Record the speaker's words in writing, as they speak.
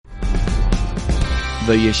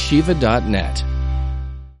theyeshiva.net.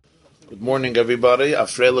 Good morning, everybody.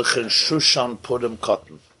 Afreilich and Shushan Purim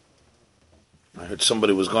Cotton. I heard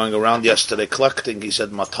somebody was going around yesterday collecting. He said,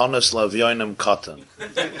 Matanis Lavyonim Cotton.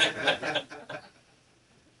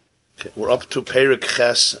 Okay, we're up to Perik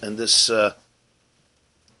Ches in this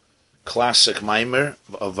classic Maimer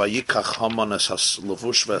of Vayikach Haman es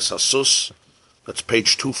Levush ves Hasus. That's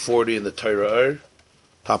page 240 in the Torah.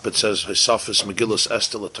 Top it says Hisafis Megillus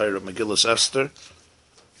Esther, the Torah Megillus Esther.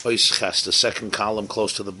 Ois Ches, the second column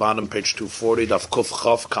close to the bottom, page 240, Daf Kuf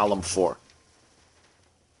Chav, column 4.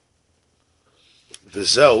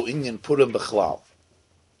 V'zeu inyan Purim B'chlal.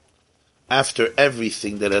 After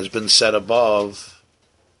everything that has been said above,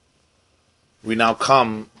 we now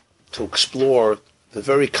come to explore the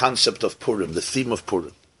very concept of Purim, the theme of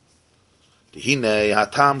Purim. Hine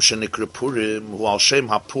hatam shenikra Purim hu al shem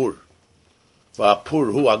hapur,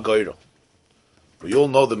 va'apur hu agoyro. We all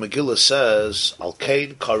know the Megillah says, Al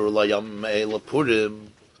kein karu layam me'ela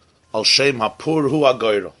Purim, al shem hapur hu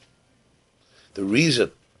agoyro. The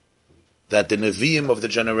reason that the Nevi'im of the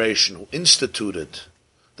generation who instituted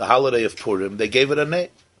the holiday of Purim, they gave it a name.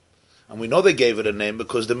 And we know they gave it a name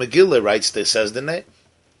because the Megillah writes, they says the name.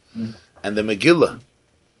 Mm. And the Megillah,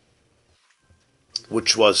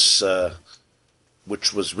 which was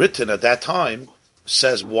written at that time,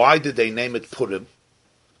 says, why did they name it Purim?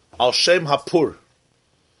 Al Shem HaPur.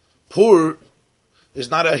 Pur is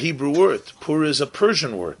not a Hebrew word. Pur is a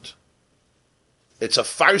Persian word. It's a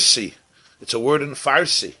Farsi. It's a word in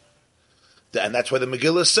Farsi. And that's why the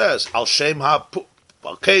Megillah says, Al Shem HaPur.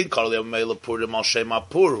 Okay, Purim Al Shem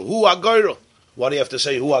HaPur. Hu HaGoyro. Why do you have to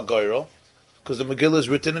say Hu HaGoyro? Because the Megillah is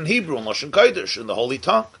written in Hebrew, in Lashon Kodesh, in the Holy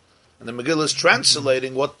Tongue. And the Megillah is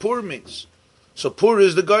translating what Pur means. So Pur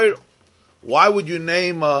is the Goyro. Why would you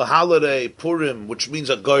name a holiday Purim, which means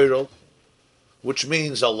a Goyro, which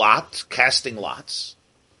means a lot, casting lots?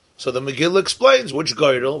 So the Megillah explains which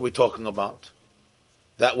Goyro we're talking about.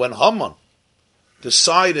 That when Haman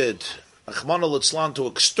decided, Achman al-Itzlan, to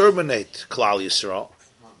exterminate Klal Yisrael,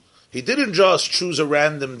 he didn't just choose a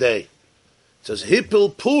random day. It says,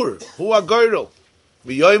 Hipil Pur, hu agoyro,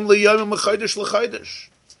 v'yoyim liyoyim l'chaydesh l'chaydesh.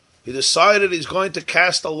 He decided he's going to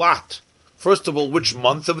cast a lot. First of all, which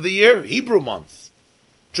month of the year? Hebrew month.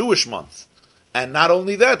 Jewish month. And not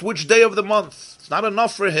only that, which day of the month? It's not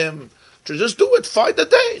enough for him to just do it, find the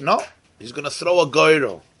day. No. He's going to throw a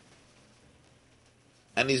goyro.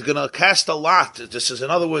 And he's going to cast a lot. This is, in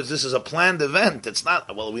other words, this is a planned event. It's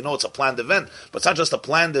not, well, we know it's a planned event, but it's not just a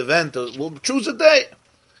planned event. We'll choose a day.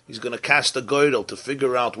 He's going to cast a goyro to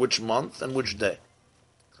figure out which month and which day.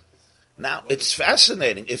 Now, it's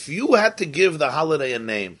fascinating. If you had to give the holiday a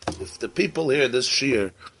name, if the people here this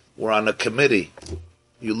shir were on a committee,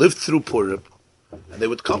 you lived through Purim, and they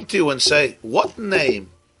would come to you and say, what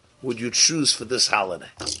name would you choose for this holiday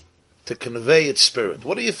to convey its spirit?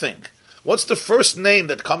 What do you think? What's the first name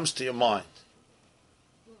that comes to your mind?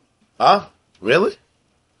 Huh? Really?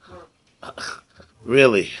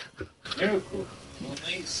 Really? Miracle.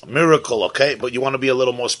 Miracle, okay, but you want to be a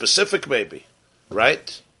little more specific, maybe,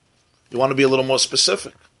 right? You want to be a little more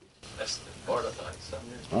specific. Esther, Mordechai,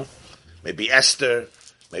 huh? Maybe Esther,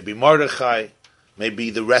 maybe Mordechai, maybe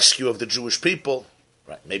the rescue of the Jewish people,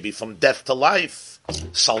 right? Maybe from death to life,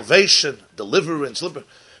 salvation, deliverance.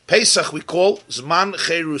 Pesach we call Zman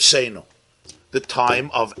Cheruseinu, the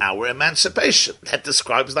time of our emancipation. That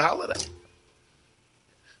describes the holiday.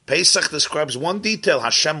 Pesach describes one detail,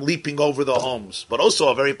 Hashem leaping over the homes, but also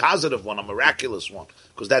a very positive one, a miraculous one,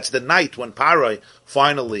 because that's the night when Parai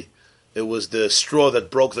finally, it was the straw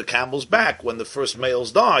that broke the camel's back when the first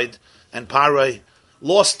males died, and Parai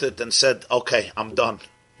lost it and said, okay, I'm done.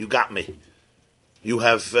 You got me. You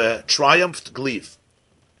have triumphed, Gliv.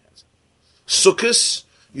 Sukkot,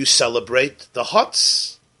 you celebrate the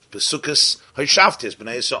huts. Sukkot, Hashavtis,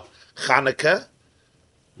 B'nai Yisrael. Chanukah,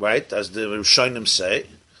 right, as the Rishonim say,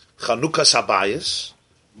 Chanukah Sabayis.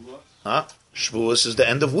 Shavuos is the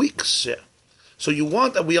end of weeks. Yeah. So you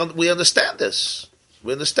want, and we understand this.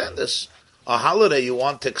 We understand this. A holiday, you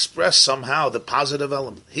want to express somehow the positive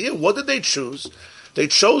element. Here, what did they choose? They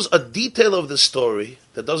chose a detail of the story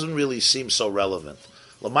that doesn't really seem so relevant.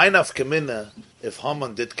 L'maynaf kamina, if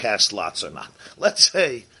Haman did cast lots or not. Let's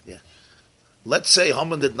say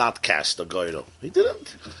Haman did not cast a goyro. He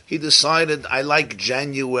didn't. He decided, I like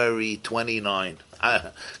January 29,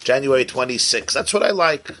 January 26. That's what I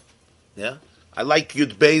like. Yeah. I like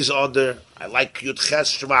Yud Beis Adar. I like Yud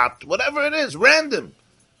Ches Shvat. Whatever it is, random.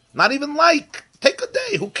 Not even like. Take a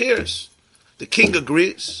day. Who cares? The king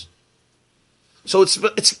agrees. So it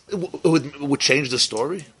would change the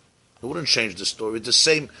story. It wouldn't change the story. It's the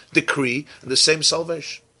same decree and the same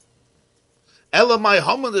salvation. Elamai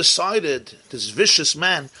Haman decided, this vicious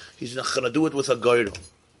man, he's not going to do it with a girdle.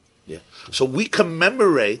 Yeah. So we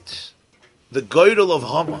commemorate the girdle of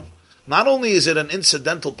Haman. Not only is it an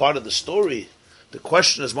incidental part of the story, the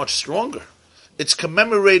question is much stronger. It's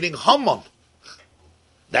commemorating Haman.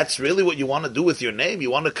 That's really what you want to do with your name. You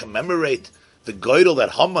want to commemorate the girdle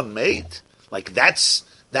that Haman made. Like that's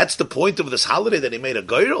the point of this holiday, that he made a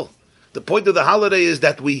girdle. The point of the holiday is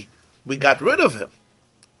that we got rid of him.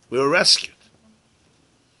 We were rescued.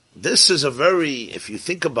 This is a very, if you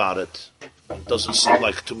think about it, it doesn't seem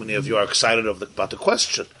like too many of you are excited about the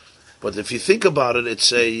question. But if you think about it,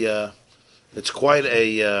 it's quite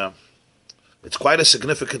a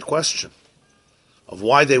significant question of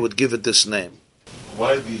why they would give it this name.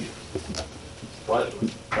 Why the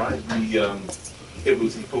it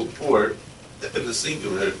was called Pur in the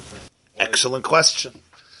singular? Excellent question.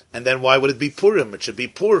 And then why would it be Purim? It should be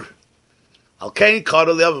Pur. Al-Kain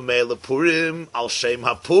Kadal Purim Al-Shem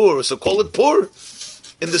HaPur. So call it Pur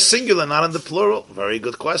in the singular, not in the plural. Very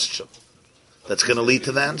good question. That's going to lead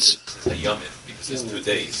to the answer. It's a Yomif, because it's 2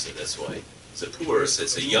 days, so that's why. It's a Pur, so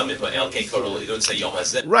it's a Yomif, but El-Kain Kadal, you don't say Yom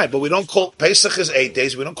HaZeh. Right, but we don't call, Pesach is 8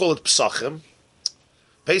 days, we don't call it Pesachim.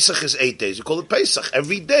 Pesach is 8 days, we call it Pesach.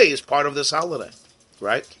 Every day is part of this holiday.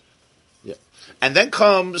 Right? Yeah. And then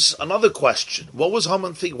comes another question. What was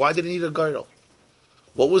Haman thinking? Why did he need a girdle?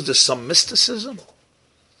 What was this? Some mysticism?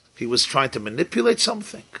 He was trying to manipulate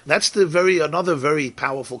something? That's another very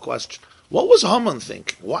powerful question. What was Haman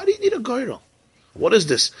thinking? Why do you need a girdle? What is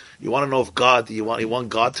this? You want to know if God, you want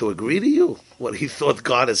God to agree to you? What, he thought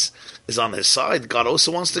God is on his side? God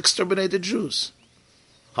also wants to exterminate the Jews.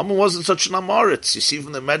 Haman wasn't such an Amoritz. You see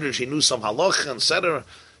from the Medrash, he knew some halacha, etc.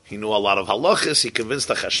 He knew a lot of halachas. He convinced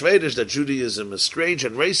the Achashverosh that Judaism is strange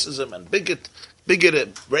and racism and bigoted,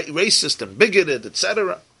 racist and bigoted,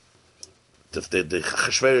 etc. If the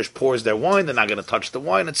Achashverosh pours their wine, they're not going to touch the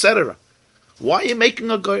wine, etc. Why are you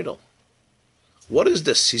making a girdle? What is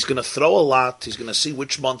this? He's going to throw a lot. He's going to see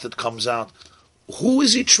which month it comes out. Who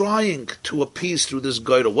is he trying to appease through this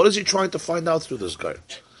girdle? What is he trying to find out through this girdle?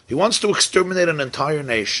 He wants to exterminate an entire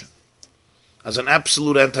nation as an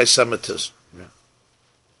absolute anti-Semitism.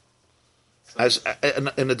 As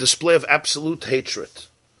in a display of absolute hatred.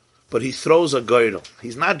 But he throws a girdle.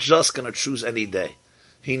 He's not just going to choose any day.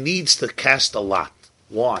 He needs to cast a lot.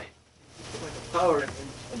 Why? Power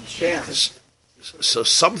and chance. So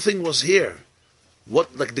something was here.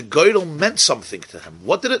 The girdle meant something to him.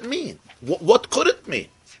 What did it mean? What could it mean?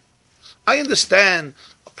 I understand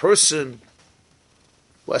a person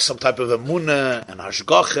who has some type of emunah and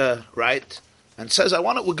hashgacha, right? And says, we're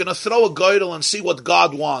going to throw a girdle and see what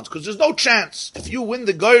God wants. Because there's no chance. If you win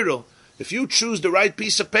the girdle, if you choose the right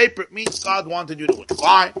piece of paper, it means God wanted you to win.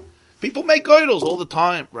 Fine. People make girdles all the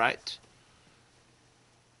time, right?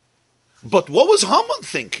 But what was Haman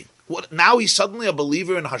thinking? Now he's suddenly a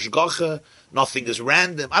believer in hashgacha. Nothing is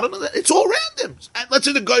random. I don't know. It's all random. And let's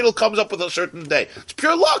say the girdle comes up with a certain day. It's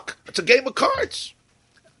pure luck. It's a game of cards.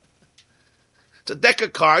 It's a deck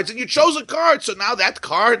of cards, and you chose a card, so now that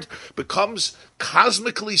card becomes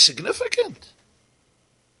cosmically significant.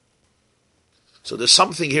 So there's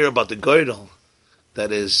something here about the girdle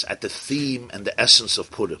that is at the theme and the essence of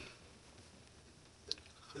Purim.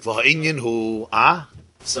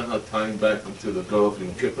 Somehow tying back into the girl of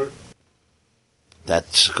Yom Kippur.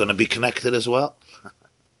 That's going to be connected as well.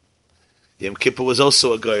 Yom Kippur was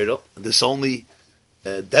also a girdle. This only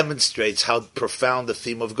demonstrates how profound the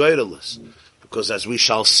theme of girdle is. Because as we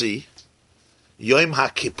shall see, Yom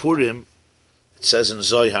HaKippurim, it says in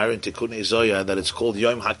Zohar, in Tikkunei Zohar, that it's called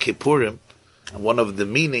Yom HaKippurim, and one of the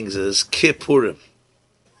meanings is Kippurim.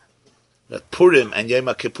 That Purim and Yom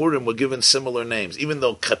HaKippurim were given similar names, even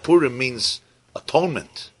though Kippurim means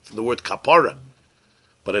atonement, from the word kapara.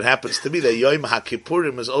 But it happens to be that Yom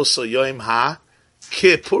HaKippurim is also Yom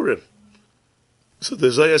HaKippurim. So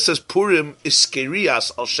the Zohar says Purim is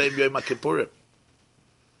Skerias al Shem Yom HaKippurim.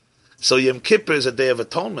 So Yom Kippur is a day of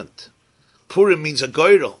atonement. Purim means a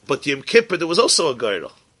girdle, but Yom Kippur there was also a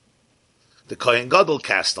girdle. The Kohen Gadol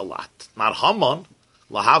cast a lot. Not Haman,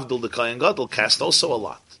 Lahavdil, the Kohen Gadol cast also a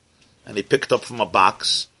lot. And he picked up from a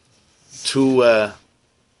box two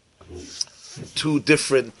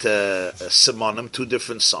different simonim, two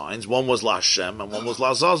different signs. One was La Hashem and one was La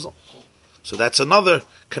Azazel. So that's another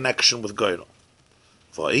connection with girdle.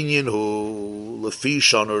 For Inyan who Lefi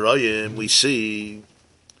Shonurayim, we see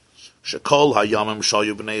Shekol Hayamim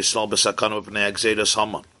Shayu B'nei Yisrael B'Sakanu B'nei Agzedas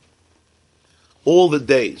Haman. All the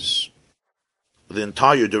days, the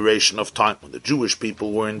entire duration of time, when the Jewish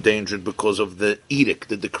people were endangered because of the edict,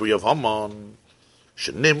 the decree of Haman,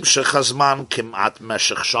 Shenim Shechazman Kimat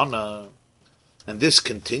Meshech Shana, And this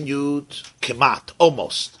continued kemat,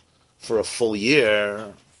 almost, for a full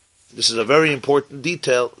year. This is a very important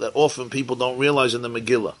detail that often people don't realize in the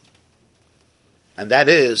Megillah. And that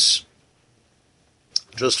is,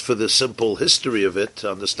 just for the simple history of it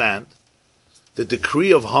to understand, the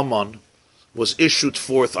decree of Haman was issued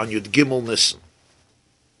forth on Yud Gimel Nisan.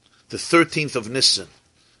 The 13th of Nisan,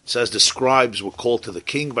 says the scribes were called to the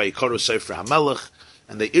king by Yikaru Sefer HaMelech,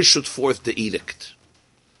 and they issued forth the edict.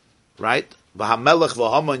 Right? V'hamelech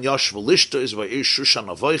v'Haman yash v'lishta is v'ir Shushan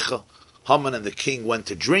avoicha. Haman and the king went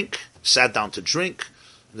to drink, sat down to drink,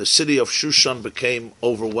 and the city of Shushan became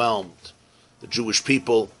overwhelmed. The Jewish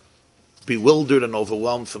people bewildered and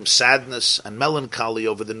overwhelmed from sadness and melancholy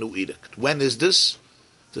over the new edict. When is this?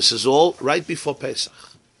 This is all right before Pesach.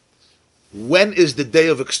 When is the day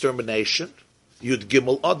of extermination? Yud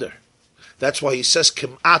Gimel Adar. That's why he says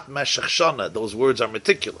Kim'at Meshach Shana. Those words are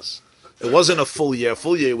meticulous. It wasn't a full year. A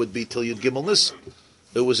full year would be till Yud Gimel Nisan.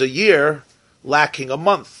 It was a year lacking a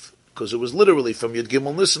month, because it was literally from Yud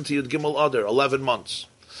Gimel Nisan to Yud Gimel Adar, 11 months.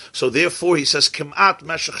 So therefore he says Kim'at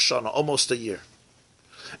Meshach Shana, almost a year.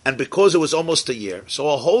 And because it was almost a year, so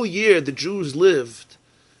a whole year the Jews lived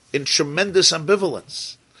in tremendous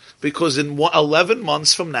ambivalence. Because in 11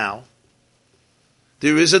 months from now,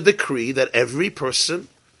 there is a decree that every person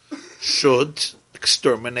should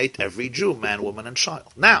exterminate every Jew, man, woman, and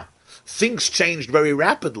child. Now, things changed very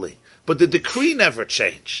rapidly, but the decree never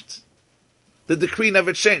changed. The decree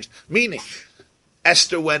never changed. Meaning,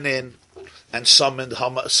 Esther went in and summoned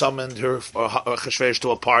her Achashverosh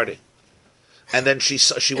to a party. And then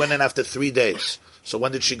she went in after 3 days. So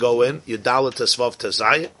when did she go in? Yudalet Tesvav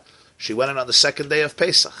Tezayah. She went in on the second day of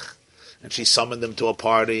Pesach. And she summoned them to a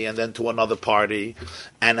party, and then to another party.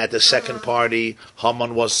 And at the second party,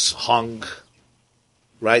 Haman was hung.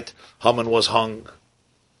 Right? Haman was hung.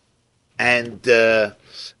 And that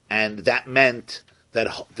meant that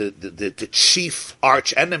the chief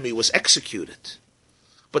arch enemy was executed.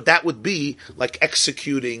 But that would be like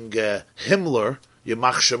executing Himmler,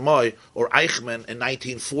 Yamach Shemoy, or Eichmann in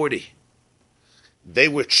 1940. They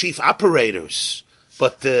were chief operators,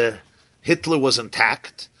 but Hitler was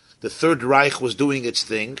intact. The Third Reich was doing its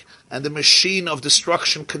thing, and the machine of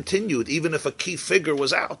destruction continued, even if a key figure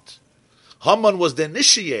was out. Haman was the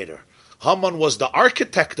initiator. Haman was the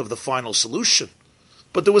architect of the final solution.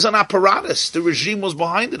 But there was an apparatus. The regime was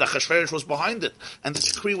behind it. Achashverosh was behind it. And the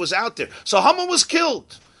decree was out there. So Haman was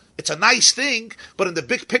killed. It's a nice thing, but in the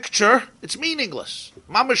big picture, it's meaningless.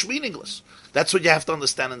 Mamash meaningless. That's what you have to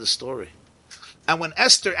understand in the story. And when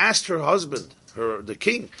Esther asked her husband, the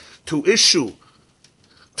king, to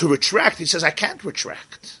retract, he says, I can't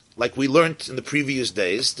retract. Like we learned in the previous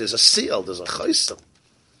days, there's a seal, there's a chaysel.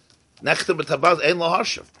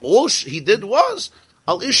 All he did was,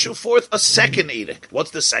 I'll issue forth a second edict. What's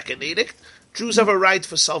the second edict? Jews have a right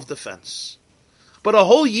for self-defense. But a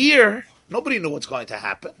whole year, nobody knew what's going to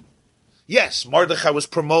happen. Yes, Mordechai was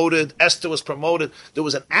promoted, Esther was promoted. There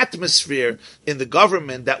was an atmosphere in the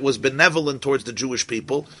government that was benevolent towards the Jewish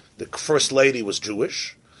people. The first lady was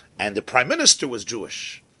Jewish, and the prime minister was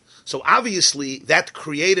Jewish. So obviously that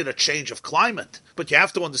created a change of climate. But you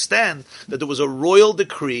have to understand that there was a royal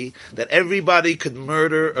decree that everybody could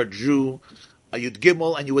murder a Jew, a Yud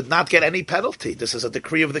Gimel, and you would not get any penalty. This is a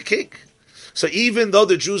decree of the king. So even though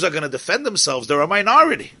the Jews are going to defend themselves, they're a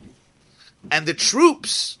minority. And the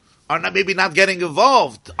troops are maybe not getting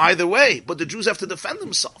involved either way, but the Jews have to defend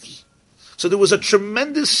themselves. So there was a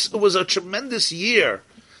tremendous year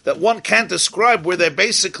that one can't describe, where they're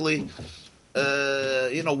basically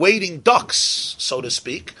waiting ducks, so to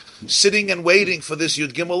speak, sitting and waiting for this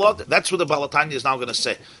Yud Gimel Adar. That's what the Baal HaTanya is now going to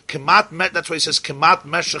say. That's why he says Kemat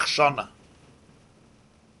Meshach Shana.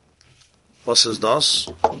 Was ist das?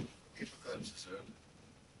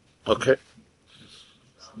 Okay.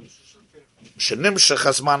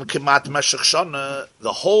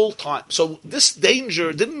 The whole time. So this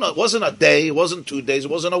danger wasn't a day, it wasn't 2 days,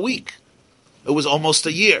 it wasn't a week. It was almost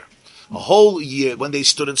a year. A whole year when they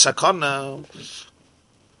stood in Sakana.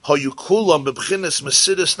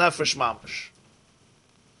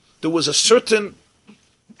 There was a certain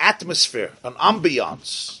atmosphere, an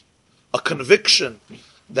ambiance, a conviction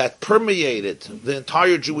that permeated the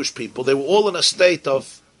entire Jewish people. They were all in a state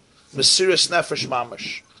of Mesiras Nefesh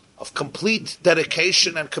Mamash, of complete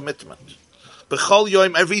dedication and commitment. B'chol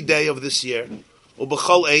Yom, every day of this year,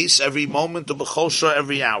 u'b'chol Eis, every moment, u'b'chol Shah,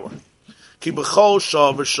 every hour. Ki b'chol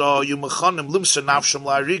Shah v'Shah yumechanim limsa nafsham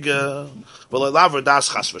la'ariga v'le'laver das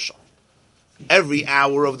chas v'Shah. Every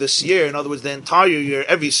hour of this year, in other words, the entire year,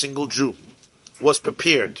 every single Jew was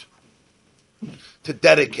prepared to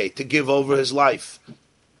dedicate, to give over his life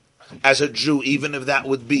as a Jew, even if that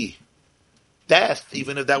would be death,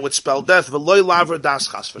 even if that would spell death, v'loy laver das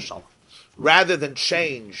chas v'shalom. Rather than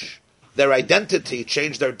change their identity,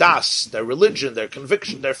 change their das, their religion, their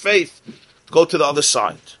conviction, their faith, go to the other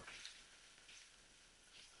side.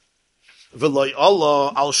 V'loy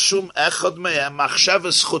Allah al shum echad me'em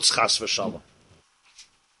machshavas chutz chas v'shalom.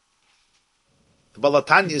 The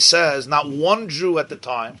Balatanya says not one Jew at the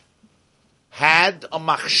time had a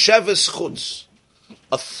machshavas chutz,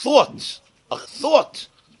 a thought.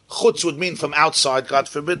 Chutz would mean from outside, God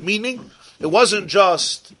forbid, meaning it wasn't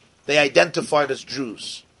just they identified as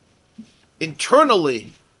Jews.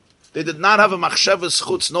 Internally, they did not have a machshavas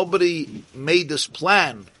chutz. Nobody made this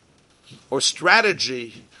plan or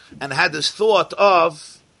strategy and had this thought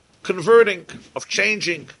of converting, of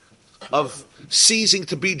changing, of ceasing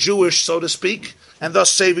to be Jewish, so to speak, and thus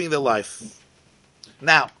saving their life.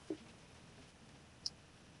 Now,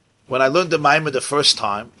 when I learned the Maimah the first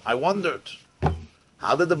time, I wondered,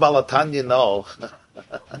 how did the Balatanya know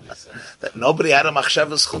that nobody had a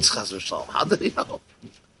machshavas chutz chas v'shalom? How did he know?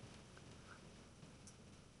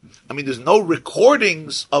 I mean, there's no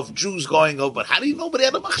recordings of Jews going over, but how do you know nobody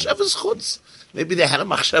had a machshavas chutz? Maybe they had a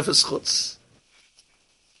machshavas chutz.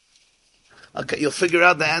 Okay, you'll figure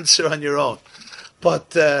out the answer on your own.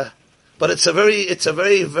 But it's a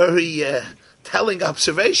very, very telling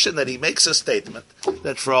observation that he makes a statement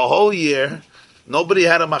that for a whole year nobody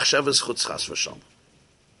had a machshavas chutz chas v'shalom.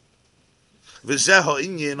 V'zeho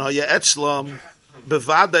inyin haya etzlam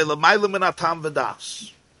bevadei l'mayla min hatam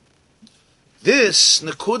v'das. This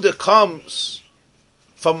nekuda comes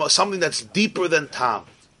from something that's deeper than tam,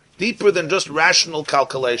 deeper than just rational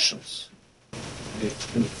calculations.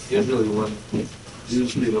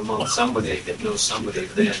 Usually among somebody that knows somebody,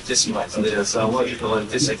 they anticipate. There's a logical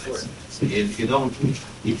anticipation. If you don't,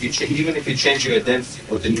 even if you change your identity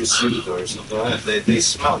with a new suit or something, they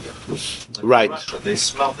smell you. Right. They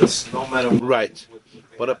smell this no matter what. Right.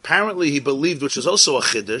 But apparently he believed, which is also a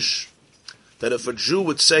chiddush, that if a Jew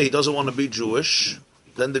would say he doesn't want to be Jewish,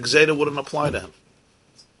 then the Gzeda wouldn't apply to him.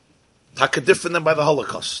 Taka different than by the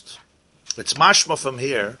Holocaust. It's mashma from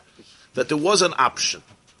here that there was an option.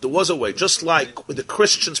 There was a way. Just like with the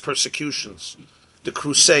Christians' persecutions, the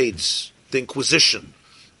Crusades, the Inquisition,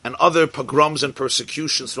 and other pogroms and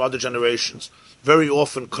persecutions throughout the generations, very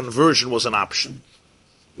often conversion was an option,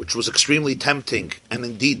 which was extremely tempting, and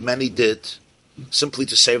indeed many did, simply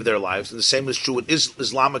to save their lives. And the same is true with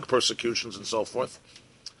Islamic persecutions and so forth.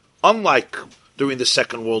 Unlike during the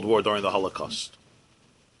Second World War, during the Holocaust.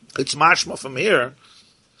 It's mashma from here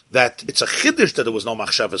that it's a chiddush that there was no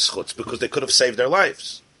machshavas chutz, because they could have saved their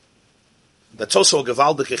lives. That's also a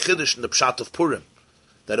gewaldige chiddush in the Pshat of Purim,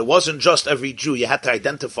 that it wasn't just every Jew, you had to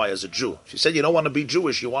identify as a Jew. If you said you don't want to be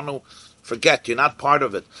Jewish, you want to forget, you're not part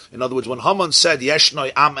of it. In other words, when Haman said,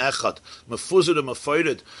 Yeshnoi am echad, mefuzud and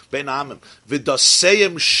mefeirid ben amim,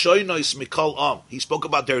 v'daseyim shoynois mikol am. He spoke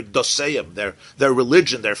about their daseyim, their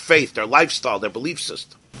religion, their faith, their lifestyle, their belief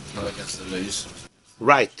system.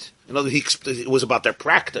 Right. In other words, it was about their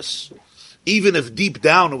practice. Even if deep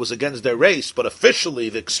down it was against their race, but officially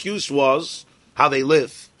the excuse was how they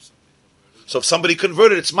live. So if somebody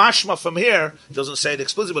converted, it's mashma from here, it doesn't say it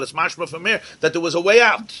explicitly, but it's mashma from here, that there was a way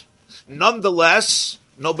out. Nonetheless,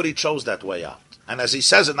 nobody chose that way out. And as he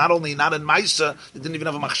says it, not in Maisa, they didn't even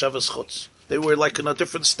have a machshavas chutz. They were like in a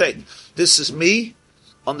different state. This is me,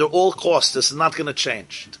 under all costs, this is not going to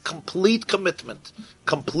change. Complete commitment,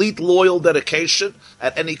 complete loyal dedication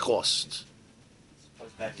at any cost.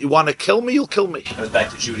 You want to kill me, you'll kill me. It goes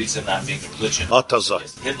back to Judaism not being a religion.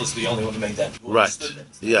 Hitler's the only one who made that. Right.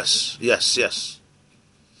 Yes.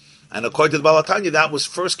 And according to the Balatanya, that was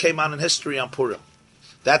first came out in history on Purim.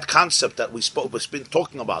 That concept that we've been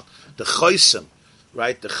talking about, the chosim,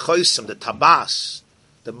 right? The chosim, the tabas,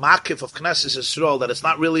 the makif of Knesset Yisrael, that it's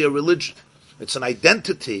not really a religion. It's an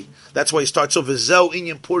identity. That's why he starts off with Zeu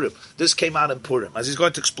Inyan Purim. This came out in Purim, as he's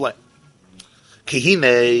going to explain.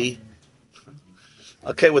 Kihine.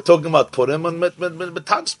 Okay, we're talking about Purim and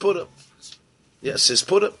Mitan's Purim. Yes, it's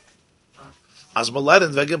Purim. As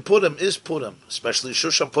Maladin Vegin Purim is Purim, especially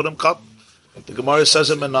Shushan Purim Kat. The Gemara says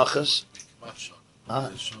in Menachas.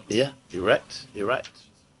 Yeah, you're right.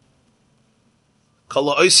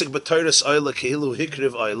 Kala Oisik B'Teiris Oyla Kehilu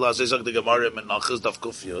Hikriv Oyla, as they say the Gemara in Menachas Daf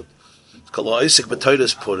Kuf Yud. Kala Oisik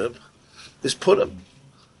B'Teiris Purim is Purim.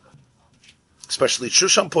 Especially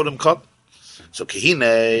Shushan Purim Kat. So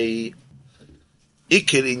Kihine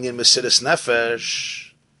Ikir Inyan Mesiris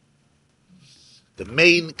Nefesh. The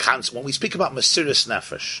main concept, when we speak about Mesiris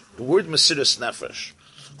Nefesh, the word Mesiris Nefesh,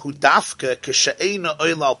 Hu Dafke Keshe'ena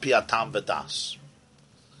Oyla Al Piatam V'Das.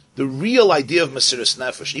 The real idea of Mesiris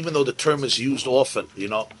Nefesh, even though the term is used often, he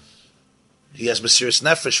has Mesiris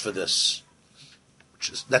Nefesh for this.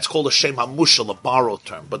 That's called a Shem HaMushal, a borrowed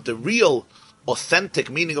term. But the real, authentic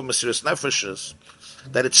meaning of Mesiras Nefesh is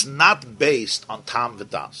that it's not based on Tam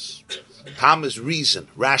V'das. Tam is reason,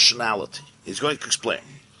 rationality. He's going to explain.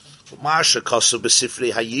 Marsha Kasu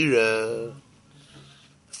B'Sifrei Hayira.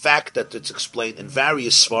 Fact that it's explained in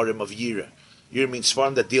various Svarim of Yira. Yira means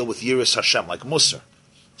Svarim that deal with Yiras Hashem, like Musar.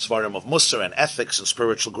 Svarim of Musar and ethics and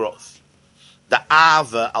spiritual growth. The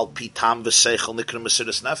Ava al Pitam V'Seichel Nikra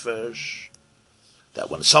Mesiras Nefesh. That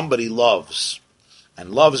when somebody loves,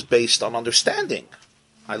 and loves based on understanding,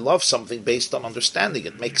 I love something based on understanding.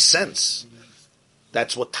 It makes sense.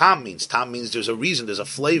 That's what tam means. Tam means there's a reason, there's a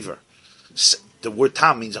flavor. The word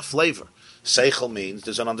tam means a flavor. Seichel means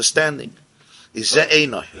there's an understanding. It's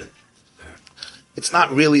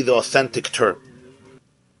not really the authentic term.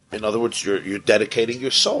 In other words, you're dedicating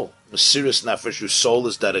your soul. Mesiras Nefesh, your soul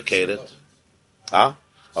is dedicated.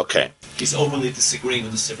 Okay. He's overly disagreeing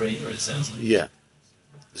with the Sifrei Yira, it sounds like. Yeah.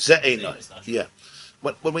 Yeah.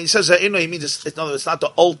 When he says Ze'eno, he means it's not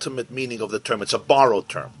the ultimate meaning of the term. It's a borrowed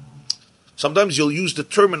term. Sometimes you'll use the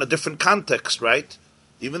term in a different context, right?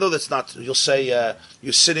 Even though that's not, you'll say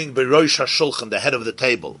you're sitting berosh hashulchan, the head of the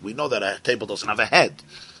table. We know that a table doesn't have a head.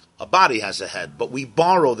 A body has a head. But we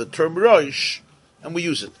borrow the term rosh and we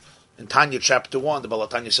use it. In Tanya chapter 1, the Baal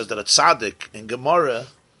Tanya says that a tzaddik in Gemara,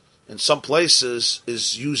 in some places,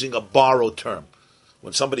 is using a borrowed term.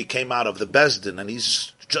 When somebody came out of the Bezdin and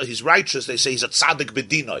he's righteous, they say he's a tzaddik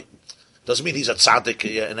bedinoi. Doesn't mean he's a tzaddik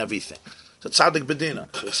in everything. It's a tzaddik bedina.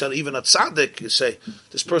 So he said even a tzaddik, you say,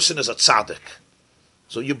 this person is a tzaddik.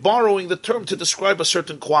 So you're borrowing the term to describe a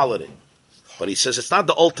certain quality. But he says it's not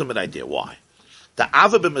the ultimate idea. Why? The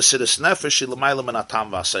ava b'mesiras nefesh l'mayla min hatam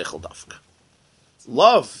v'aseichel dafka.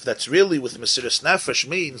 Love that's really with mesiras nefesh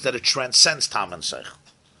means that it transcends tam and seichel.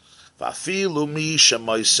 V'afilu mi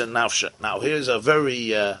shemoyse nafshe. Now here's a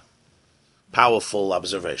very powerful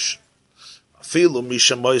observation. Afilu mi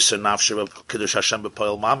shemoyse nafshe v'kiddush Hashem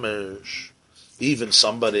b'poel mamish. Even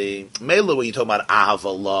somebody, mela when you talk about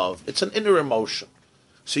ahava, love, it's an inner emotion.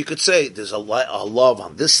 So you could say there's a love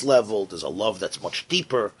on this level, there's a love that's much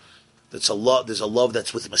deeper, there's a love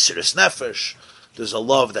that's with Mesiras Nefesh, there's a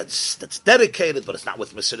love that's dedicated, but it's not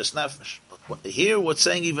with Mesiras Nefesh. But here we're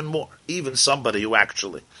saying even more. Even somebody who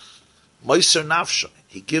actually, Moiser Nafsha,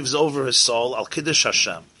 he gives over his soul, Al Kiddush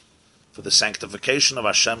Hashem, for the sanctification of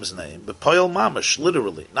Hashem's name, B'poel mamish,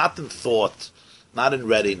 literally, not in thought, not in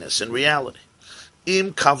readiness, in reality.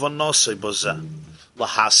 Im kavanosei bozeh,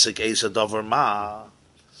 lahasig eza davar ma.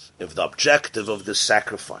 If the objective of this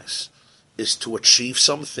sacrifice is to achieve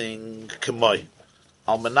something, k'moy,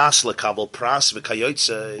 al menas lekabel pras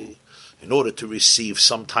v'kayotze, in order to receive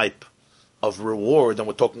some type of reward, and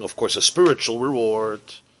we're talking, of course, a spiritual reward.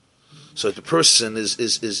 So the person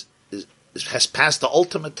has passed the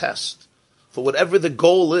ultimate test for whatever the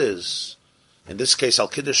goal is. In this case, Al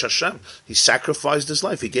Kiddush Hashem, he sacrificed his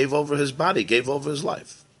life. He gave over his body, gave over his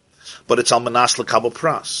life. But it's Al Manas L'Kabel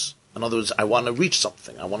Pras. In other words, I want to reach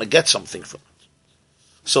something. I want to get something from it.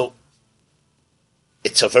 So,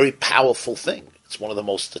 it's a very powerful thing. It's one of the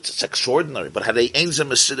most, it's extraordinary. But Hadei Einze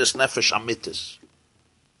Mesiras Nefesh Amitis.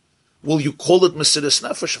 Will you call it Mesiras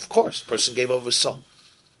Nefesh? Of course. Person gave over his soul.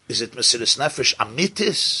 Is it Mesiras Nefesh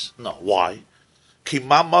Amitis? No. Why?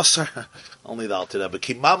 Kima Masar, only the Alter Rebbe.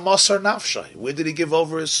 Kima Masar Nafshay. Where did he give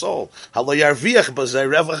over his soul? Halo Yarviach B'zei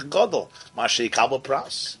Revach Godel. Mashay Kabel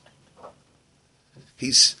Pras.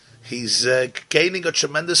 He's gaining a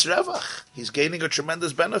tremendous revach. He's gaining a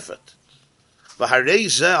tremendous benefit. V'harei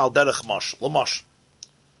zeh al derech mashal. L'mashal.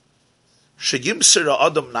 Sheyimser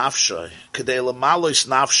ha'adam nafshay k'dei l'malois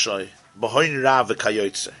nafshay b'hoin ra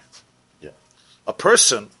v'kayotze. A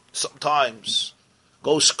person sometimes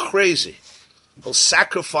goes crazy. He'll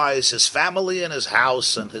sacrifice his family and his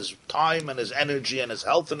house and his time and his energy and his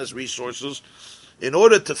health and his resources in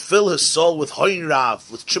order to fill his soul with hoin rav,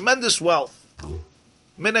 with tremendous wealth.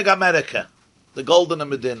 Minhag America, the golden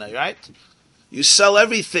Medina, right? You sell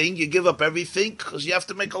everything, you give up everything, because you have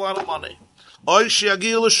to make a lot of money. Or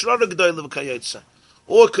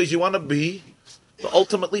because you want to be the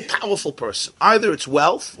ultimately powerful person. Either it's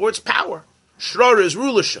wealth or it's power. Shrar is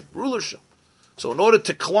rulership. So in order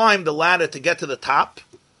to climb the ladder to get to the top,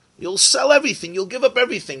 you'll sell everything, you'll give up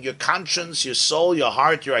everything. Your conscience, your soul, your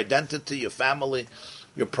heart, your identity, your family,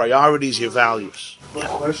 your priorities, your values. My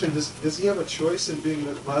question, does he have a choice in being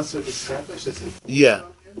the master established? Yeah,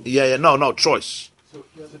 no choice. So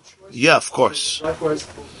he has a choice? Yeah, of course. Likewise,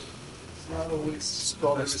 it's not always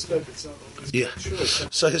called respect, it's not always Yeah. choice.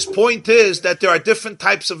 So his point is that there are different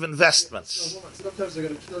types of investments. Sometimes they're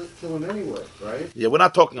going to kill him anyway, right? Yeah, we're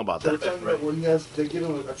not talking about We're that. talking about when they give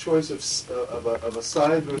him a choice of a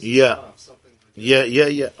side versus Yeah. top, something like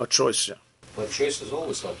Yeah, a choice, yeah. But choice is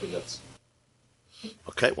always helping us.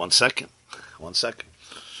 Okay, 1 second.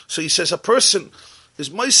 So he says a person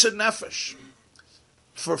is Moised Nefesh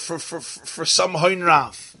for some Hoin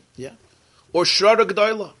Rav, yeah, or Shrara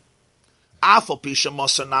G'dayla. Afal Pisha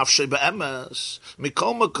Moser Nafshe Be'emes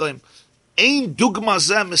Mikol Makoim Ein Dugma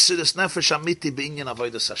Zeh Mesidus Nefesh Amiti B'inyan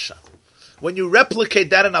Avodas Hashem. When you replicate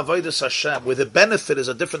that in Avodas Hashem, where the benefit is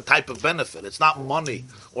a different type of benefit, it's not money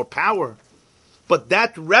or power, but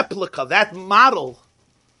that replica, that model,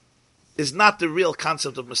 is not the real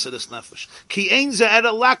concept of Mesidus Nefesh. Ki ein ze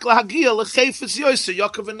lak lahagia lechefetz yoser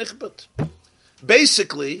Yaakov v'nichbet.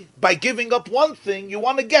 Basically, by giving up one thing, you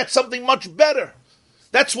want to get something much better.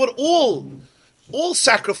 That's what all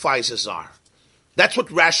sacrifices are. That's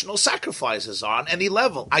what rational sacrifices are on any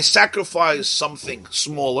level. I sacrifice something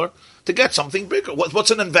smaller to get something bigger.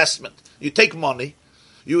 What's an investment? You take money,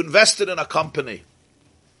 you invest it in a company,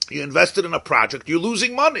 you invest it in a project, you're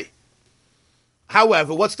losing money.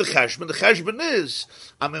 However, what's the cheshbon? The cheshbon is,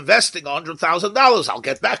 I'm investing $100,000, I'll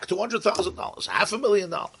get back $200,000,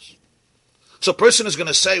 $500,000. So a person is going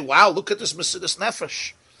to say, wow, look at this Mesidus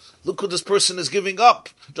Nefesh. Look what this person is giving up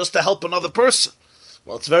just to help another person.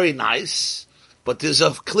 Well, it's very nice, but there's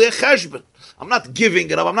a clear cheshbon. I'm not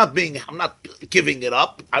giving it up. I'm not giving it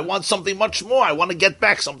up. I want something much more. I want to get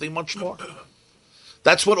back something much more.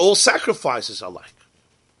 That's what all sacrifices are like.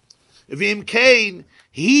 V'im kain,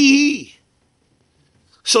 he.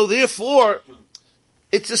 So therefore,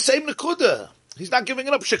 it's the same nekuda. He's not giving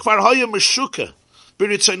it up. Shekvar haya meshuka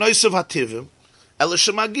b'ritzonosav hativim ela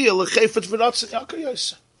shemagia lechefetz v'ratzon Yaakov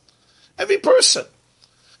Yosef. Every person,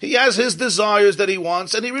 he has his desires that he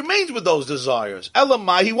wants, and he remains with those desires.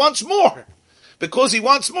 Elamai, he wants more. Because he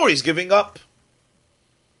wants more, he's giving up.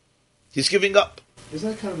 He's giving up. Is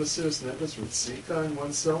that kind of a Mesidus Nefesh with Tzika in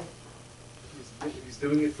oneself? He's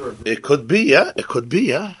doing it for... It could be, yeah. It could be,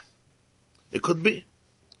 yeah. It could be.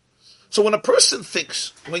 So when a person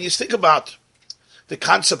thinks, when you think about the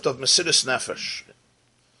concept of Mesidus Nefesh,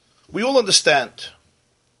 we all understand.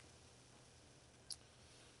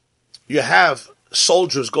 You have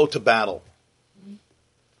soldiers go to battle.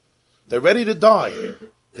 They're ready to die.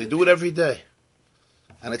 They do it every day.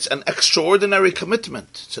 And it's an extraordinary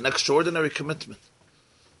commitment. It's an extraordinary commitment.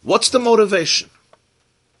 What's the motivation?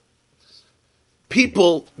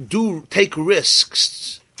 People do take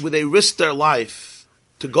risks where they risk their life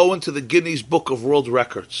to go into the Guinness Book of World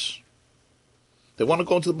Records. They want to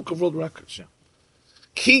go into the Book of World Records, yeah.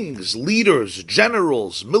 Kings, leaders,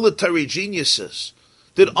 generals, military geniuses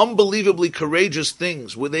did unbelievably courageous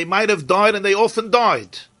things where they might have died, and they often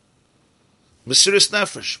died. Mesidus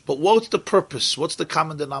Nefesh. But what's the purpose? What's the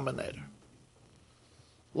common denominator?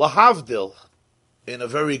 Lahavdil, in a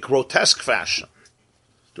very grotesque fashion,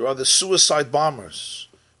 there are the suicide bombers,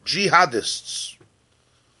 jihadists,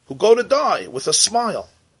 who go to die with a smile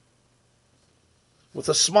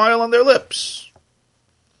on their lips.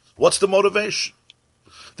 What's the motivation?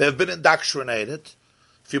 They have been indoctrinated.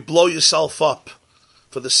 If you blow yourself up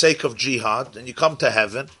for the sake of jihad, and you come to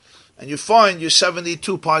heaven, and you find your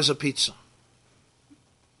 72 pies of pizza.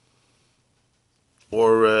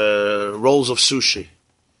 Or rolls of sushi.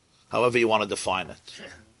 However you want to define it.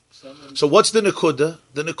 So what's the nekuda?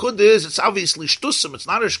 The nekuda is, it's obviously shtusim, it's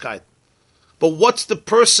not ishkeit. But what's the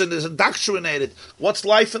person is indoctrinated? What's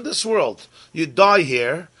life in this world? You die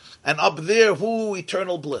here, and up there,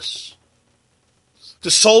 eternal bliss.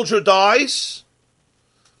 The soldier dies,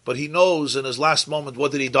 but he knows in his last moment,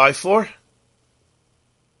 what did he die for?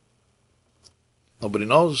 Nobody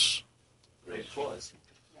knows. Great cause.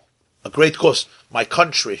 A great cause. My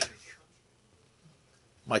country,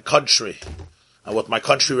 and what my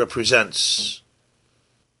country represents.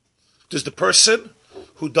 Does the person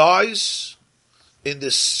who dies in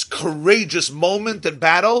this courageous moment in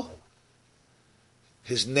battle,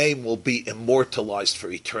 his name will be immortalized for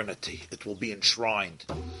eternity. It will be enshrined.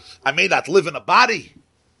 I may not live in a body,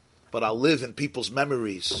 but I'll live in people's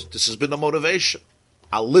memories. This has been the motivation.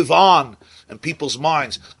 I'll live on in people's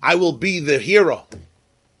minds. I will be the hero.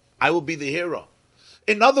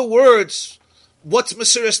 In other words, what's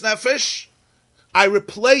Mesidus Nefesh? I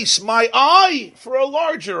replace my eye for a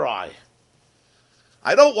larger eye.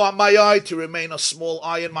 I don't want my eye to remain a small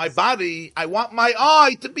eye in my body. I want my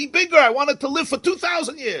eye to be bigger. I want it to live for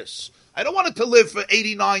 2,000 years. I don't want it to live for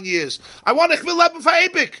 89 years. I want it to live for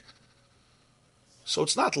epik. So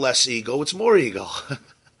it's not less ego, it's more ego.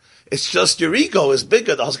 It's just your ego is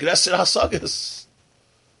bigger. Das Gresser Hasagas.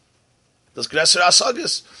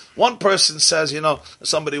 One person says,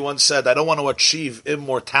 somebody once said, I don't want to achieve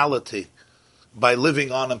immortality by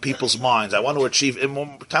living on in people's minds. I want to achieve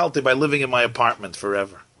immortality by living in my apartment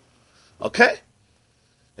forever. Okay?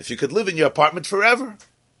 If you could live in your apartment forever.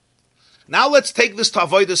 Now let's take this to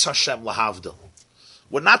Avodas Hashem lahavdil.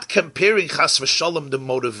 We're not comparing Chas v'Shalom the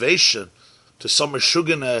motivation to some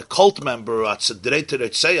Meshuggah cult member or Tzedrei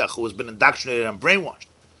Teretzeyach who has been indoctrinated and brainwashed.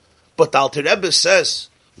 But the Alter Rebbe says,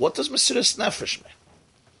 what does Mesiras Nefesh mean?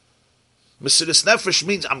 Mesiras Nefesh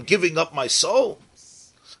means I'm giving up my soul.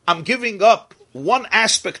 I'm giving up one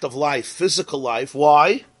aspect of life, physical life.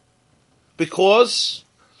 Why? Because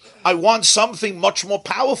I want something much more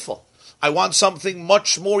powerful. I want something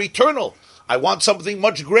much more eternal. I want something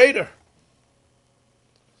much greater.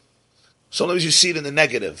 Sometimes you see it in the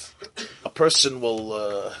negative. A person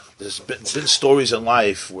will, there's been stories in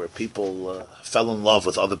life where people fell in love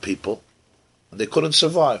with other people and they couldn't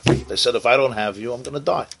survive. They said, if I don't have you, I'm going to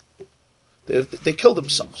die. They killed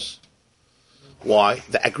themselves. Why?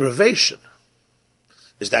 The aggravation.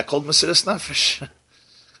 Is that called Mesiras Nefesh?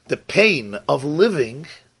 The pain of living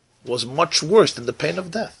was much worse than the pain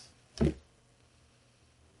of death.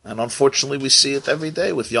 And unfortunately, we see it every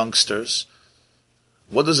day with youngsters.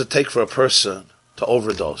 What does it take for a person to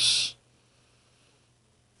overdose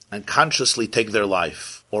and consciously take their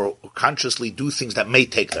life or consciously do things that may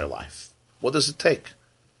take their life? What does it take?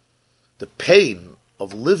 The pain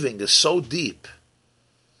of living is so deep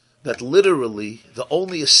that literally the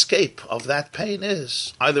only escape of that pain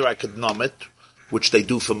is either I could numb it, which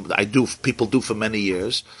people do for many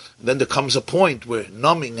years. Then there comes a point where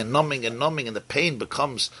numbing and the pain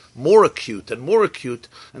becomes more acute, and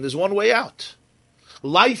there's one way out.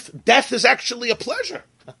 Death is actually a pleasure.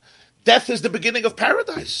 Death is the beginning of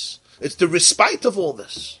paradise. It's the respite of all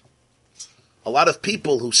this. A lot of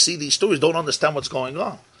people who see these stories don't understand what's going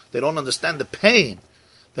on. They don't understand the pain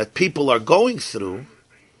that people are going through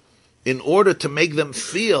in order to make them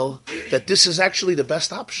feel that this is actually the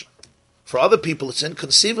best option. For other people, it's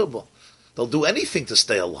inconceivable. They'll do anything to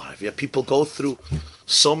stay alive. Yet people go through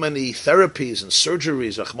so many therapies and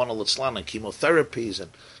surgeries, Rahman al-Islam, and chemotherapies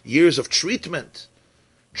and years of treatment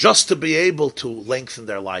just to be able to lengthen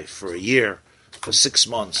their life for a year, for 6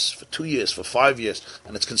 months, for 2 years, for 5 years.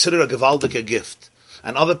 And it's considered a gewaldige gift.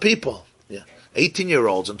 And other people,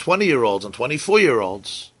 18-year-olds and 20-year-olds and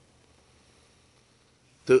 24-year-olds,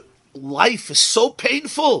 the life is so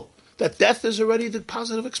painful that death is already the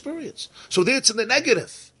positive experience. So there it's in the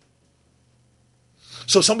negative.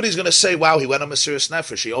 So somebody's going to say, wow, he went on Mesiras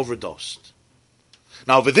Nefesh, he overdosed.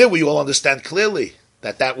 Now over there we all understand clearly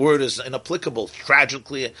that word is inapplicable,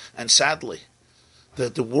 tragically and sadly.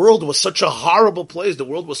 The world was such a horrible place. The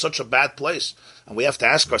world was such a bad place. And we have to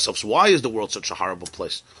ask ourselves, why is the world such a horrible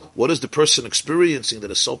place? What is the person experiencing that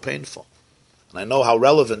is so painful? And I know how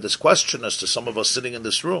relevant this question is to some of us sitting in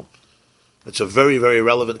this room. It's a very, very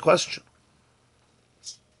relevant question.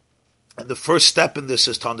 And the first step in this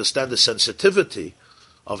is to understand the sensitivity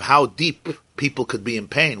of how deep people could be in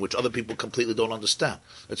pain, which other people completely don't understand.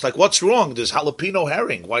 It's like, what's wrong? There's jalapeno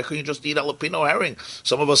herring. Why couldn't you just eat jalapeno herring?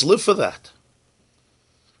 Some of us live for that.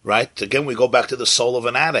 Right? Again, we go back to the soul of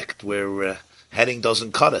an addict, where heading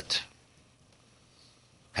doesn't cut it.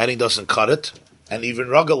 Heading doesn't cut it, and even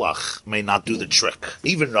Ragalach may not do the trick.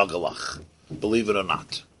 Even Ragalach, believe it or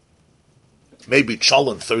not. Maybe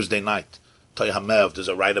Cholon Thursday night, Toyahamev, there's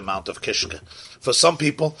a right amount of kishka. For some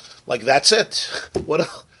people, like, that's it.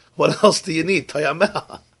 What else do you need?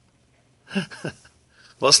 Toyahamev.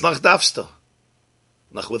 Was noch darfst du?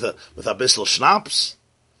 Noch with a bissl schnapps?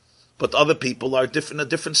 But other people are in a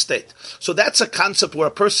different state. So that's a concept where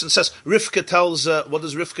a person says, Rivka tells, what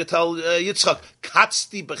does Rivka tell Yitzchak?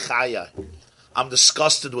 Katzti b'chaya. I'm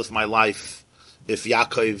disgusted with my life if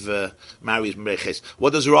Yaakov marries Mereches.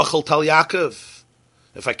 What does Rachel tell Yaakov?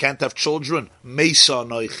 If I can't have children, Mesa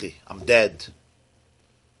noichi. I'm dead.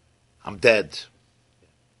 I'm dead.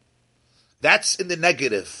 That's in the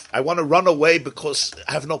negative. I want to run away because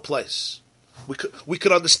I have no place. We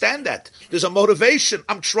could understand that. There's a motivation.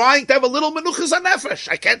 I'm trying to have a little menuchas hanefesh.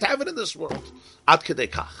 I can't have it in this world. Ad kedei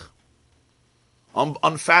kach.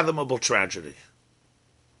 Unfathomable tragedy.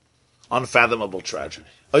 Unfathomable tragedy.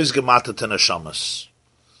 Ois gematet neshamas.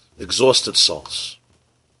 Exhausted souls.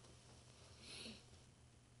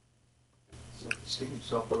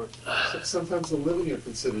 Sometimes the living are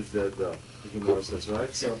considered dead, though. The Gemara says,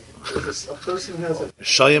 right? So if a person has a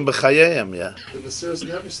Shayim b'chayim, yeah. The Mesiras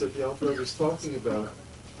Nefesh that the Alter Rebbe is talking about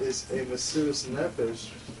is a Mesiras Nefesh.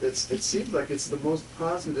 It seems like it's the most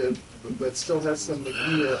positive, but still has some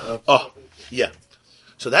idea of. Oh, yeah.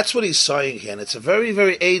 So that's what he's saying here, and it's a very,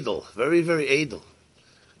 very edel, very, very edel.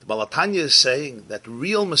 The Baal HaTanya is saying that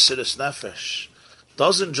real Mesiras Nefesh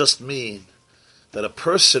doesn't just mean that a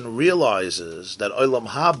person realizes that Olam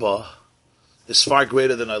Haba is far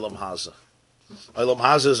greater than Olam Haza. Olam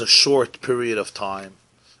Haza is a short period of time.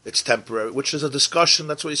 It's temporary, which is a discussion.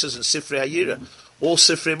 That's what he says in Sifrei Hayira. All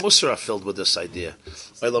Sifrei Musar are filled with this idea.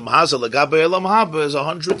 Olam Haza, Lagabe Olam Haba is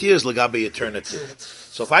 100 years, Lagabe eternity.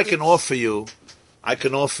 So if I can offer you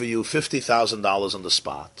 $50,000 on the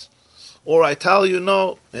spot, or I tell you,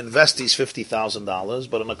 no, invest these $50,000,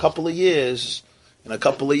 but in a couple of years, you're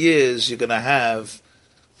going to have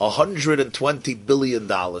 $120 billion.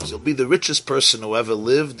 You'll be the richest person who ever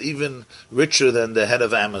lived, even richer than the head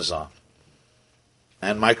of Amazon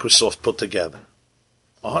and Microsoft put together.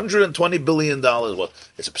 $120 billion. Well,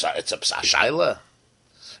 it's a psashayla.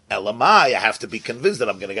 Elamai, I have to be convinced that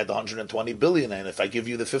I'm going to get the $120 billion, and if I give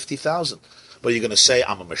you the $50,000. But you're going to say,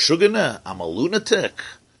 I'm a meshugana, I'm a lunatic.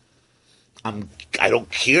 I don't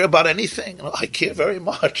care about anything. No, I care very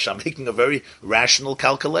much. I'm making a very rational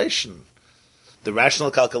calculation. The rational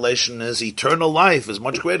calculation is eternal life is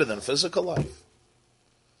much greater than physical life.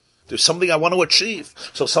 There's something I want to achieve.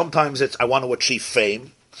 So sometimes I want to achieve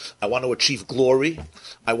fame. I want to achieve glory.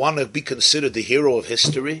 I want to be considered the hero of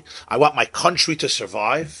history. I want my country to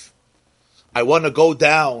survive. I want to go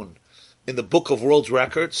down in the book of world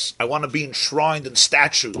records. I want to be enshrined in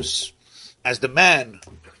statues as the man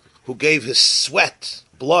who gave his sweat,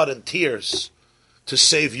 blood, and tears to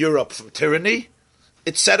save Europe from tyranny,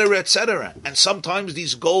 etc., etc. And sometimes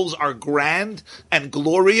these goals are grand and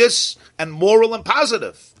glorious and moral and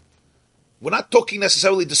positive. We're not talking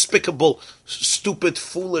necessarily despicable, stupid,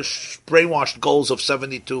 foolish, brainwashed goals of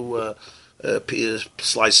 72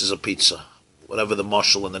 slices of pizza, whatever the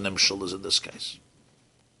mashal and the nimshal is in this case.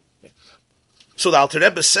 So the Alter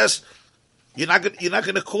Rebbe says, you're not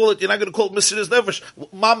going to call it Mesiras Nefesh.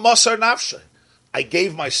 Ma Masar Nafshe. I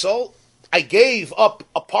gave my soul. I gave up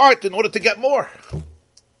a part in order to get more.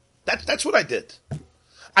 That's what I did.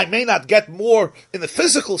 I may not get more in the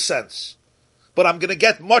physical sense, but I'm going to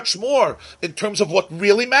get much more in terms of what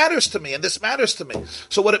really matters to me, and this matters to me.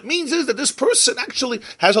 So what it means is that this person actually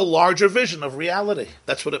has a larger vision of reality.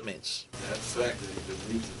 That's what it means.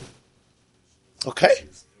 Okay?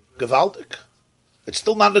 Gewaldig. It's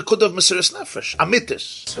still not the kud of Mesiras Nefesh.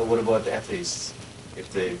 Amitis. So what about the atheists?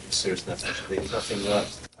 If they Mesiras Nefesh, they have nothing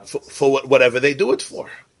left. For whatever they do it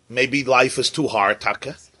for. Maybe life is too hard,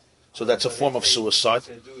 Taka. So that's a form of suicide.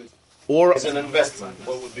 Or It's an investment.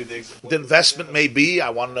 What would be the investment may be,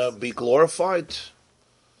 I want to be glorified.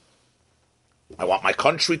 I want my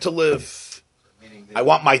country to live. I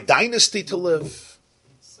want my dynasty to live.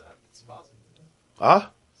 Huh?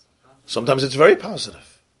 Sometimes it's very positive.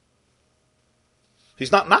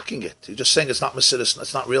 He's not knocking it. He's just saying it's not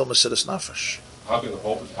real Mesiras Nefesh. How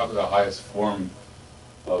could the highest form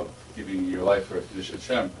of giving your life for a Kiddush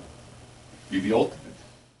Hashem be the ultimate?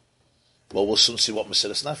 Well, we'll soon see what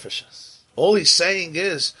Mesiras Nefesh is. All he's saying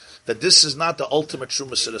is that this is not the ultimate true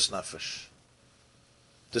Mesiras Nefesh.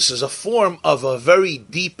 This is a form of a very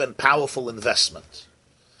deep and powerful investment.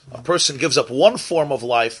 A person gives up one form of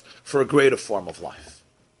life for a greater form of life.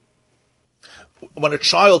 When a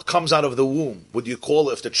child comes out of the womb, would you call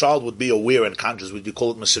it, if the child would be aware and conscious, would you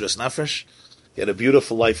call it Mesiras Nefesh? You had a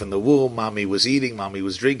beautiful life in the womb, mommy was eating, mommy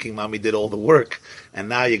was drinking, mommy did all the work, and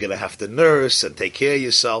now you're going to have to nurse and take care of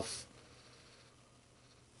yourself.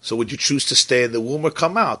 So would you choose to stay in the womb or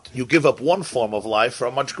come out? You give up one form of life for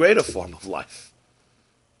a much greater form of life.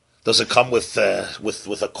 Does it come with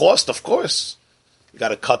a cost? Of course. You got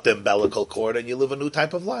to cut the umbilical cord and you live a new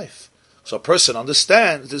type of life. So a person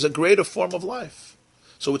understands there's a greater form of life.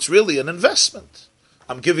 So it's really an investment.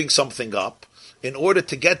 I'm giving something up in order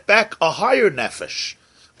to get back a higher nefesh.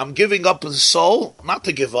 I'm giving up the soul, not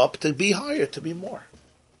to give up, to be higher, to be more.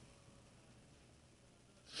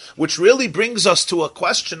 Which really brings us to a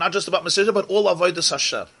question, not just about Mesiras, but all Avodas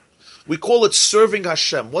Hashem. We call it serving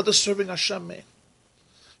Hashem. What does serving Hashem mean?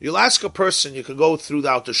 You'll ask a person, you could go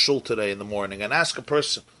throughout the shul today in the morning and ask a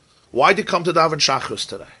person, why did you come to daven Shachris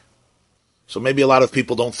today? So maybe a lot of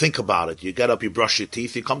people don't think about it. You get up, you brush your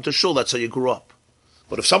teeth, you come to shul, that's how you grew up.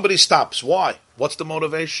 But if somebody stops, why? What's the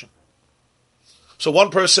motivation? So one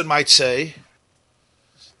person might say,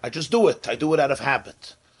 I just do it. I do it out of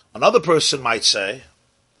habit. Another person might say,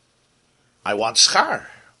 I want schar.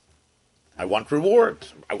 I want reward.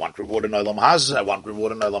 I want reward in Olam Hazeh. I want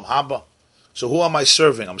reward in Olam Haba. So who am I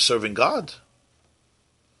serving? I'm serving God.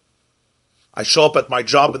 I show up at my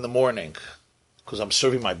job in the morning because I'm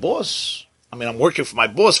serving my boss. I mean, I'm working for my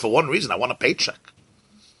boss for one reason. I want a paycheck.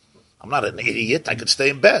 I'm not an idiot. I could stay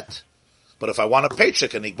in bed. But if I want a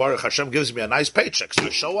paycheck and Baruch Hashem gives me a nice paycheck, so I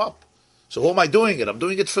show up. So who am I doing it? I'm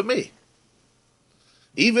doing it for me.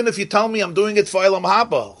 Even if you tell me I'm doing it for Olam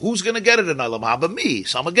Haba, who's going to get it in Olam Haba? Me.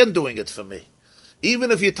 So I'm again doing it for me.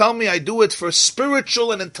 Even if you tell me I do it for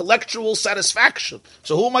spiritual and intellectual satisfaction.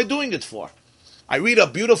 So who am I doing it for? I read a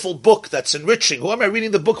beautiful book that's enriching. Who am I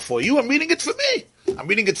reading the book for? You, I'm reading it for me. I'm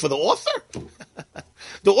reading it for the author.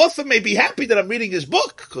 The author may be happy that I'm reading his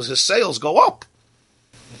book because his sales go up.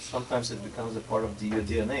 Sometimes it becomes a part of your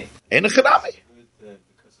DNA. In a Chanami.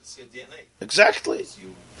 Because it's your DNA. Exactly.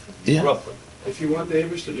 You Yeah. grew up with it. If you want the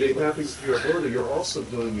Abish to be happy with your order, you're also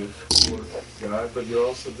doing it for God, but you're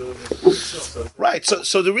also doing it for yourself. So Right.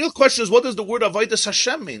 So the real question is, what does the word Avodas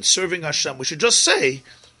Hashem mean? Serving Hashem. We should just say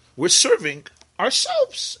we're serving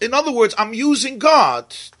ourselves. In other words, I'm using God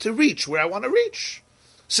to reach where I want to reach.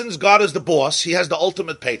 Since God is the boss, He has the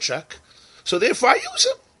ultimate paycheck, so therefore I use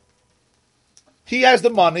Him. He has the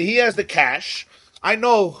money, He has the cash. I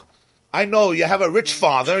know you have a rich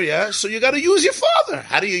father, yeah, so you got to use your father.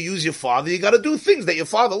 How do you use your father? You got to do things that your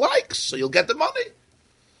father likes, so you'll get the money.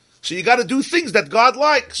 So you got to do things that God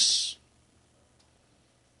likes.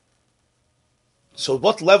 So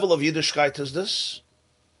what level of Yiddishkeit is this?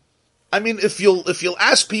 I mean, if you'll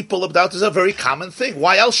ask people about this, is a very common thing.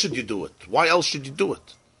 Why else should you do it? Why else should you do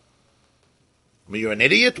it? I mean, you're an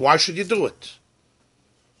idiot. Why should you do it?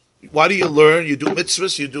 Why do you learn? You do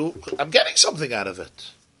mitzvahs. I'm getting something out of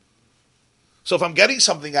it. So if I'm getting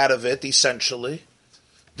something out of it, essentially,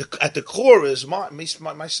 at the core is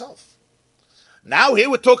myself. Now here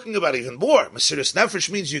we're talking about even more. Mesiras Nefesh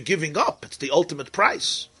means you're giving up. It's the ultimate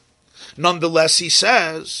price. Nonetheless, he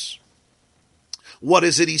says, what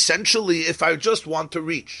is it essentially if I just want to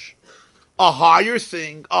reach a higher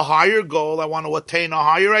thing, a higher goal, I want to attain a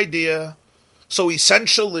higher idea. So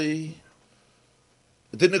essentially,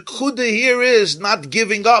 the nekuda here is not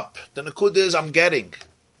giving up. The nekuda is I'm getting.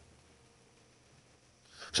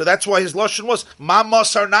 So that's why his lashon was Ma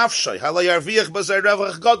masar nafshay hala yarviach b'zay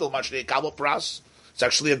revach gadol mashni kabel pras. It's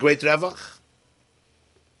actually a great revach.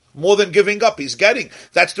 More than giving up, he's getting.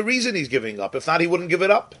 That's the reason he's giving up. If not, he wouldn't give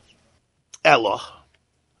it up. Ella.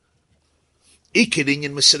 Ikirin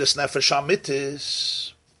in Mesiras Nefesh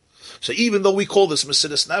Amitis. So even though we call this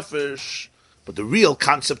Mesiras Nefesh, but the real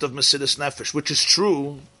concept of Mesiras Nefesh, which is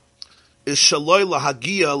true, is Shaloi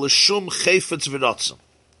lahagia l'shum chayfetz v'ratzon.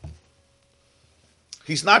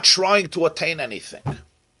 He's not trying to attain anything.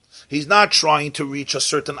 He's not trying to reach a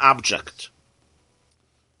certain object.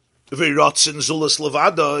 V'ratzon zulas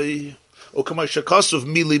levadoi, or k'may shekasuv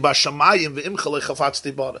mili b'shamayim v'imcha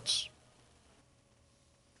lechafatzti baretz.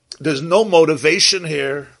 There's no motivation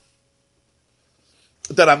here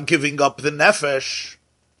that I'm giving up the nefesh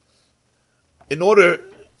in order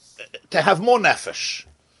to have more nefesh,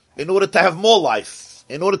 in order to have more life,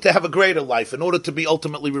 in order to have a greater life, in order to be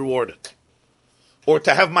ultimately rewarded, or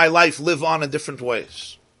to have my life live on in different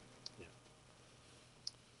ways.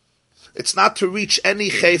 It's not to reach any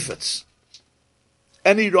chayfetz,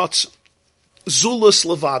 any rotz, zulus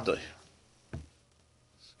levadoi.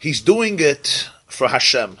 He's doing it for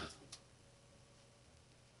Hashem.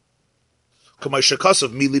 And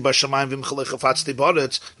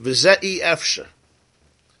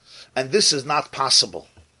this is not possible.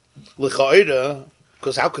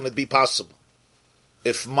 Because how can it be possible?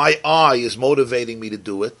 If my eye is motivating me to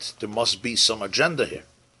do it, there must be some agenda here.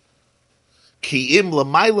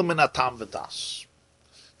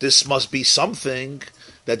 This must be something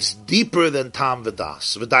that's deeper than tam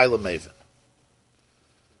v'das, v'day l'meven.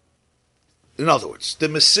 In other words, the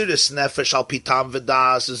Mesiras Nefesh al pitam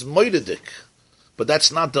v'das is moidedik, but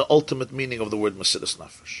that's not the ultimate meaning of the word Mesiras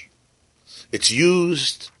Nefesh. It's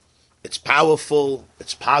used, it's powerful,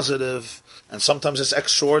 it's positive, and sometimes it's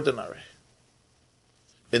extraordinary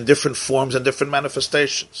in different forms and different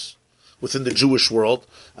manifestations within the Jewish world,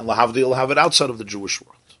 and lahavdil will have it outside of the Jewish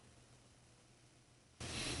world.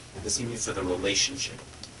 What does he mean for the relationship?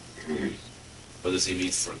 What does he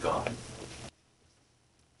mean for God?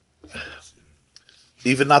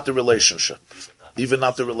 Even not the relationship. Even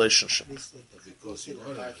not the relationship.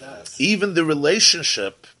 Even the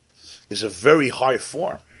relationship is a very high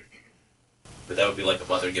form. But that would be like a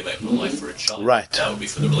mother giving up her life for a child. Right. That would be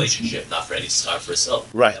for the relationship, not for any star for herself.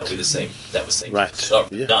 Right. That would be the same. That was same. Right. So,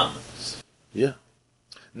 Yeah. dumb. Yeah.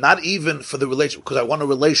 Not even for the relationship, because I want a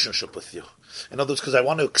relationship with you. In other words, because I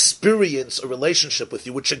want to experience a relationship with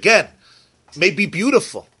you, which again, may be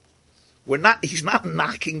beautiful. He's not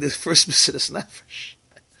knocking this first Mesiras Nefesh.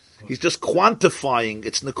 He's just quantifying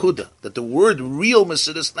its nekuda, that the word real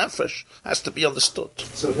Mesiras Nefesh has to be understood.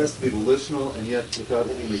 So it has to be volitional and yet without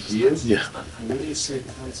any ideas? Yeah. Where do you see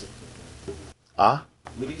the concept? Ah?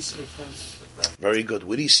 Where do you see the concept? Very good.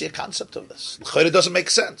 Where do you see a concept of this? It doesn't make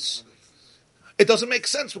sense. It doesn't make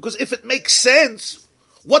sense, because if it makes sense,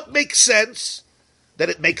 what makes sense? That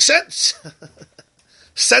it makes sense.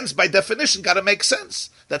 Sense by definition got to make sense.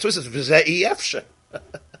 That's what it says. V'zeh efsher.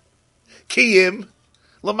 Kiyim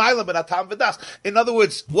l'mayla ben atam v'das. In other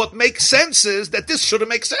words, what makes sense is that this shouldn't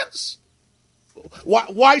make sense.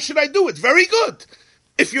 Why should I do it? Very good.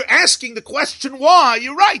 If you're asking the question why,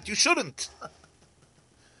 you're right. You shouldn't.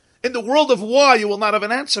 In the world of why, you will not have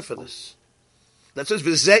an answer for this. That says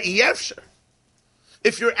v'zeh efsher.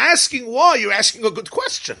 If you're asking why, you're asking a good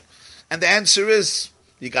question. And the answer is,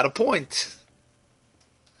 you got a point.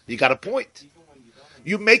 You got a point.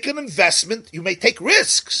 You make an investment, you may take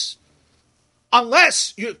risks.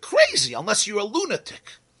 Unless you're crazy, unless you're a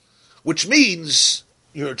lunatic. Which means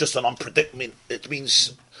you're just an unpredictable. It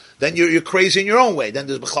means then you're crazy in your own way. Then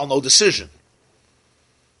there's no decision.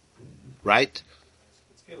 Right?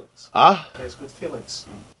 There's good feelings.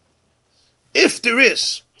 If there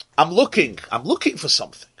is, I'm looking for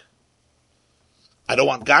something. I don't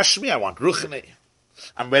want Gashmi, I want Ruchni.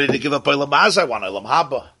 I'm ready to give up Olam Haba, I want Olam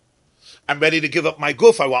Haba. I'm ready to give up my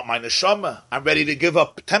guf, I want my neshama. I'm ready to give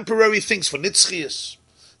up temporary things for nitzchias.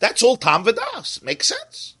 That's all tam v'das. Makes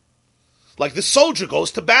sense. Like the soldier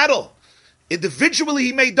goes to battle. Individually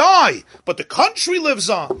he may die, but the country lives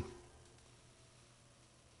on.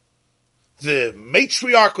 The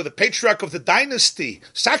matriarch or the patriarch of the dynasty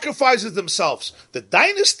sacrifices themselves. The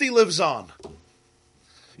dynasty lives on.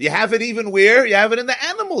 You have it even where? You have it in the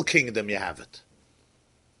animal kingdom, you have it.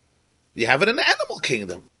 You have it in the animal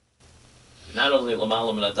kingdom. Not only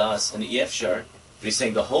Lamalam and Adas and Efshar, but he's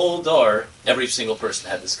saying the whole door, every single person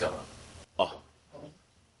had this come up. Oh.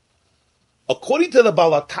 According to the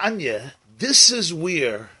Balatanya, this is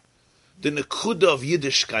where the Nekuda of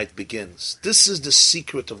Yiddishkeit begins. This is the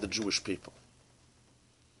secret of the Jewish people.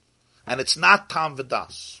 And it's not Tam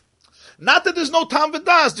V'das. Not that there's no Tam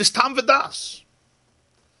V'das, there's Tam V'das.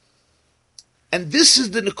 And this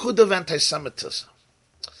is the Nekuda of anti-Semitism.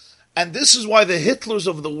 And this is why the Hitlers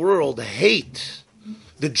of the world hate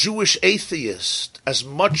the Jewish atheist as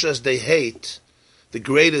much as they hate the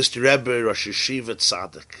greatest Rebbe, Rosh Yeshiva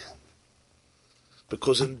Tzaddik.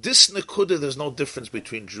 Because in this Nekuda, there's no difference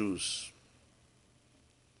between Jews.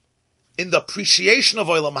 In the appreciation of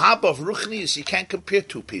Olam Haba, of Ruchnius, you can't compare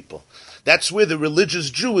two people. That's where the religious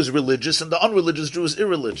Jew is religious and the unreligious Jew is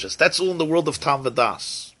irreligious. That's all in the world of Tam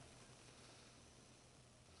V'das.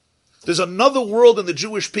 There's another world in the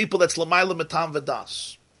Jewish people that's L'mayla Mitam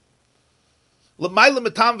V'das. L'mayla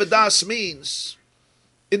Mitam V'das means,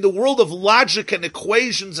 in the world of logic and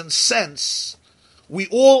equations and sense, we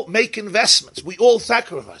all make investments. We all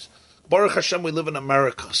sacrifice. Baruch Hashem, we live in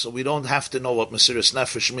America, so we don't have to know what Mesiras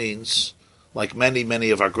Nefesh means, like many, many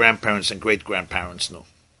of our grandparents and great-grandparents knew.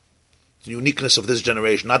 The uniqueness of this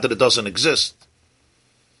generation, not that it doesn't exist.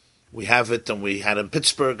 We have it, and we had it in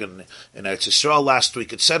Pittsburgh and in Eretz Yisrael last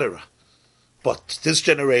week, etc. But this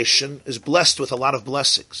generation is blessed with a lot of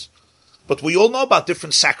blessings. But we all know about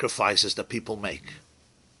different sacrifices that people make.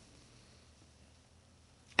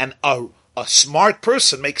 And a smart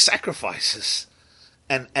person makes sacrifices.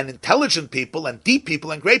 And intelligent people and deep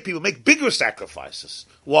people and great people make bigger sacrifices.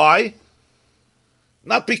 Why?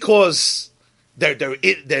 Not because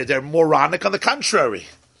they're moronic, on the contrary.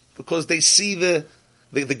 Because they see the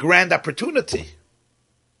grand opportunity.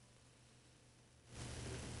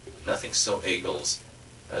 Nothing so egals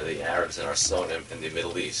the Arabs and our Sonim in the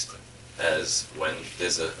Middle East as when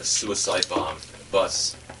there's a suicide bomb, a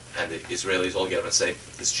bus, and the Israelis all get up and say,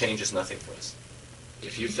 this changes nothing for us.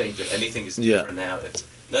 If you think that anything is different now,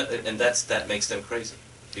 that makes them crazy.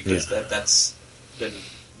 Because that's then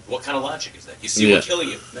what kind of logic is that? You see what's killing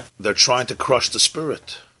you. No. They're trying to crush the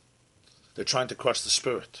spirit. They're trying to crush the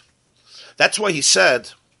spirit. That's why he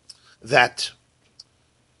said that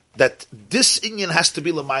this Inyan has to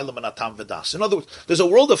be l'mayla min Tam V'das. In other words, there's a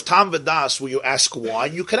world of Tam V'das where you ask why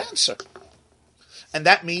and you can answer. And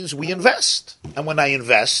that means we invest. And when I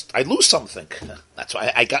invest, I lose something. That's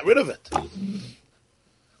why I got rid of it.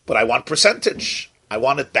 But I want percentage. I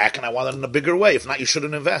want it back and I want it in a bigger way. If not, you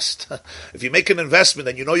shouldn't invest. If you make an investment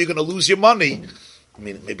and you know you're going to lose your money, I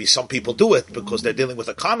mean, maybe some people do it because they're dealing with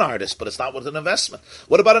a con artist, but it's not with an investment.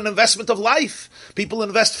 What about an investment of life? People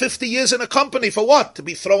invest 50 years in a company for what? To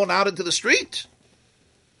be thrown out into the street?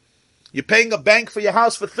 You're paying a bank for your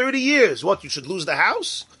house for 30 years. What, you should lose the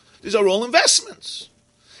house? These are all investments.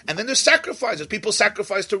 And then there's sacrifices. People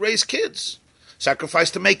sacrifice to raise kids. Sacrifice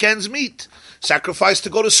to make ends meet. Sacrifice to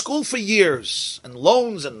go to school for years. And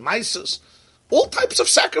loans and mises. All types of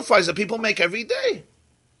sacrifice that people make every day.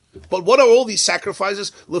 But what are all these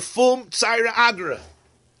sacrifices? Lefum Tzaira Agra.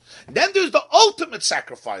 Then there's the ultimate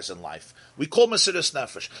sacrifice in life. We call Mesiras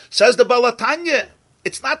Nefesh. Says the Balatanya,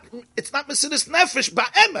 it's not Mesiris Nefesh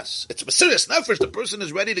ba'emes. It's Mesiris Nefesh. The person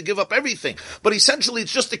is ready to give up everything. But essentially,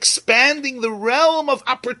 it's just expanding the realm of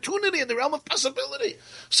opportunity and the realm of possibility.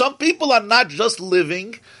 Some people are not just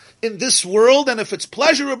living in this world, and if it's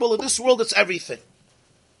pleasurable in this world, it's everything.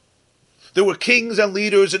 There were kings and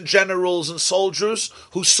leaders and generals and soldiers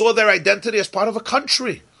who saw their identity as part of a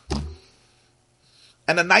country.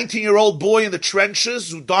 And a 19-year-old boy in the trenches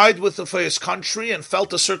who died for his country and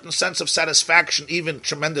felt a certain sense of satisfaction, even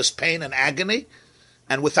tremendous pain and agony,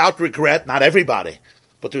 and without regret. Not everybody,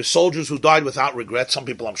 but there's soldiers who died without regret. Some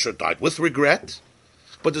people, I'm sure, died with regret.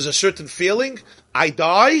 But there's a certain feeling, I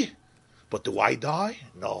die, but do I die?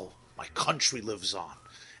 No, my country lives on.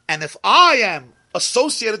 And if I am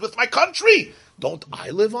associated with my country, don't I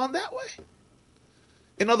live on that way?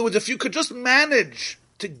 In other words, if you could just manage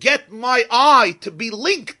to get my eye to be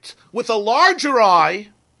linked with a larger eye,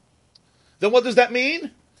 then what does that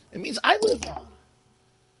mean? It means I live on.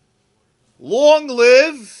 Long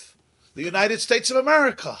live the United States of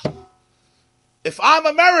America. If I'm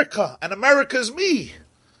America and America is me,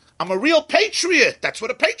 I'm a real patriot. That's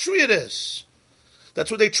what a patriot is.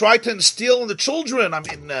 That's what they try to instill in the children. I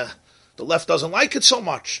mean, the left doesn't like it so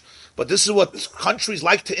much. But this is what countries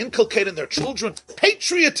like to inculcate in their children.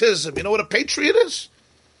 Patriotism. You know what a patriot is?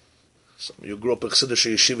 Some of you grew up in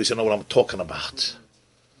Chassidish yeshivas, you know what I'm talking about.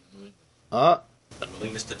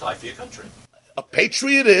 Willingness to die for your country. A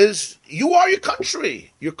patriot is, you are your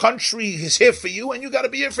country. Your country is here for you, and you got to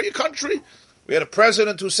be here for your country. We had a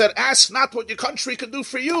president who said, ask not what your country can do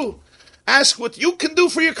for you. Ask what you can do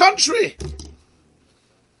for your country.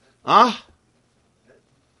 What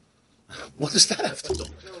does that have to do?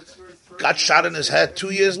 Got shot in his head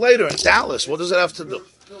 2 years later in Dallas. What does it have to do?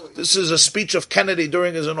 This is a speech of Kennedy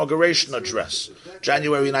during his inauguration address,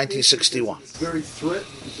 January 1961. It's very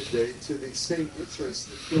threatening today to the state interest.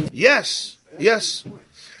 Yes.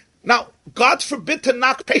 Now, God forbid to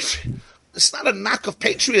knock patriotism. It's not a knock of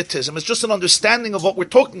patriotism. It's just an understanding of what we're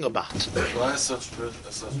talking about.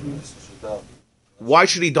 Why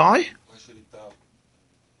should he die?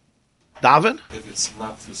 Daven? If it's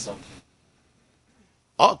not for something.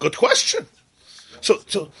 Oh, good question.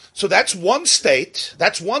 So that's one state.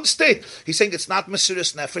 That's one state. He's saying it's not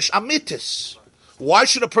Mesiris Nefesh Amitis. Why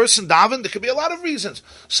should a person daven? There could be a lot of reasons.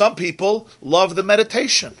 Some people love the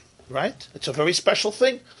meditation, right? It's a very special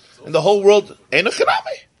thing. In the whole world,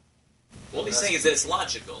 Einochinami. All he's saying is that it's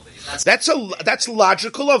logical. That's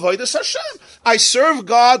logical avodas Hashem. I serve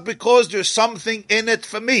God because there's something in it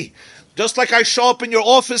for me. Just like I show up in your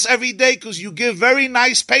office every day because you give very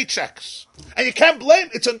nice paychecks. And you can't blame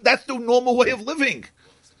that's the normal way of living.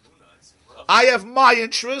 I have my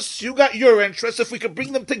interests, you got your interests. If we could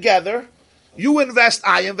bring them together, you invest,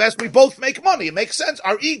 I invest, we both make money. It makes sense.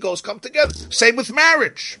 Our egos come together. Same with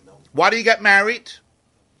marriage. Why do you get married?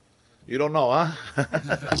 You don't know,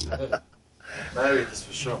 huh? Married is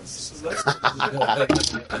for sure. Let's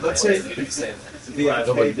say the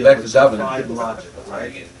back to Davening. defied logic,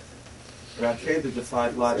 right? The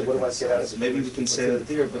defied logic. Maybe we can say that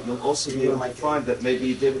there, but you'll also be able to find that maybe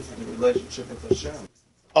he did it in the relationship with Hashem.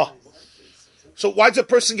 Oh. So why does a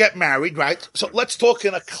person get married, right? So let's talk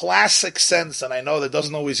in a classic sense, and I know that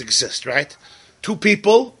doesn't always exist, right? Two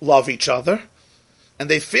people love each other, and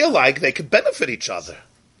they feel like they could benefit each other.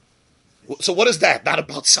 So what is that? Not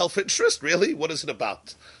about self-interest, really? What is it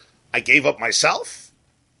about? I gave up myself?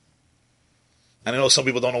 And I know some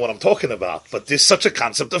people don't know what I'm talking about, but there's such a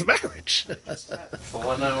concept of marriage. For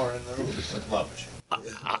 1 hour in the room, with love.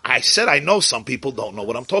 I said I know some people don't know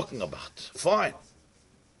what I'm talking about. Fine.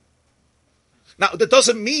 Now, that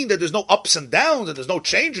doesn't mean that there's no ups and downs and there's no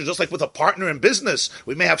changes, just like with a partner in business.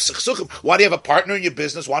 We may have sichsuchim. Why do you have a partner in your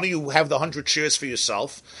business? Why don't you have the 100 shares for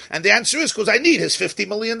yourself? And the answer is because I need his $50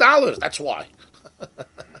 million. That's why.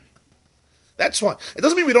 That's why. It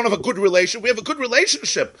doesn't mean we don't have a good relation. We have a good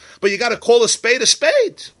relationship, but you got to call a spade a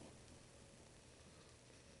spade.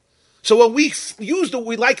 So when we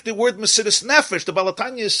we like the word Mesiris Nefesh, the Baal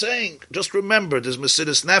HaTanya is saying, just remember, there's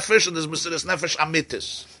Mesiris Nefesh and there's Mesiris Nefesh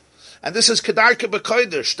Amitis. And this is Kedarke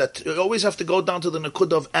B'Kodesh, that you always have to go down to the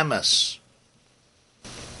Nakuda of MS.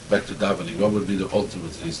 Back to davening, what would be the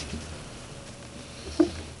ultimate reason?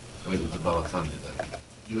 Why would the Baal HaTanya then?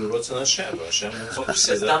 You wrote on Hashem. Hashem Who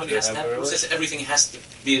says who says everything has to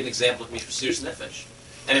be an example of Mesiris Nefesh?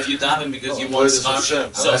 And if you daven because you want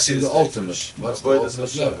Hashem. so That's the ultimate. What's the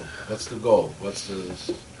ultimate level? What's the goal? What's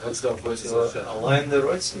the Align the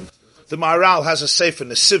Reitzin. The Maharal has a sefer,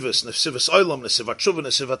 Nesivus Olam, Nesivat Tshuva,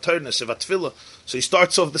 Nesivat Torah, Nesivat Tefillah. So he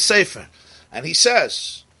starts off the sefer. And he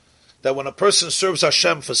says that when a person serves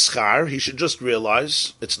Hashem for schar, he should just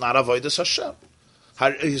realize it's not avodas Hashem.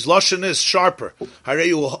 His lashon is sharper.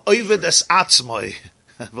 Hareyu oived es atzmai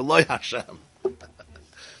v'loy Hashem.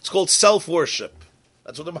 It's called self-worship.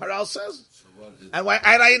 That's what the Maharal says. And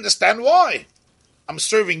I understand why. I'm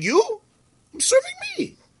serving you. I'm serving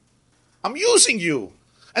me. I'm using you.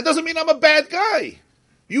 That doesn't mean I'm a bad guy.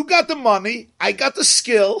 You got the money. I got the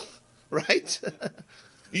skill. Right?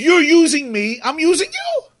 You're using me. I'm using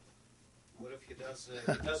you. What if he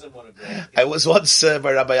doesn't want to go? I was once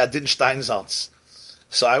by Rabbi Adin Steinsaltz.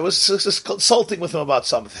 So I was just consulting with him about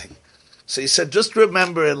something. So he said, just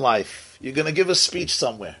remember in life, you're going to give a speech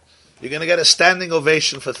somewhere. You're going to get a standing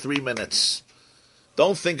ovation for 3 minutes.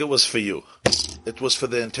 Don't think it was for you. It was for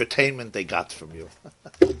the entertainment they got from you.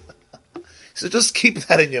 So just keep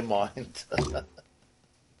that in your mind.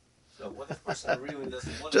 So what if a person really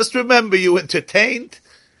doesn't want Just remember you entertained.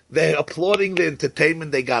 They're applauding the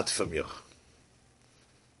entertainment they got from you.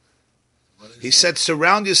 He said,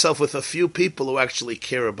 surround yourself with a few people who actually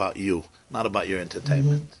care about you, not about your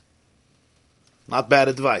entertainment. Not bad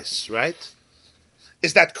advice, right?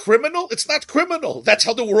 Is that criminal? It's not criminal. That's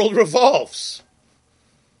how the world revolves.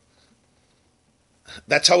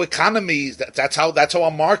 That's how economies, that's how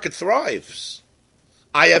our market thrives.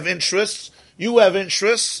 I have interests, you have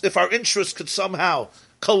interests. If our interests could somehow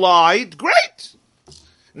collide, great.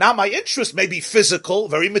 Now my interest may be physical,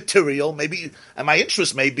 very material, and my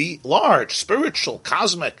interest may be large, spiritual,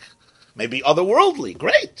 cosmic, maybe otherworldly,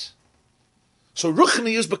 great. So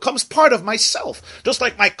Ruchnius becomes part of myself, just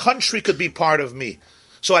like my country could be part of me.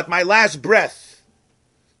 So at my last breath,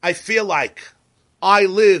 I feel like I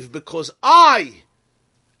live because I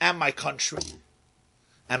am my country.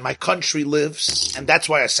 And my country lives, and that's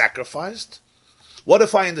why I sacrificed. What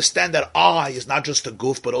if I understand that I is not just a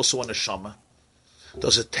goof, but also a neshama?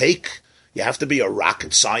 Does it take, you have to be a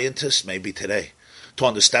rocket scientist, maybe today, to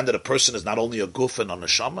understand that a person is not only a goof and a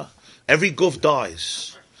neshama? Every goof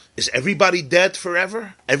dies. Is everybody dead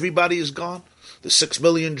forever? Everybody is gone? The 6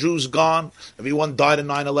 million Jews gone? Everyone died in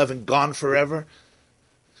 9/11, gone forever?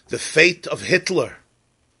 The fate of Hitler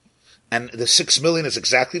and the 6 million is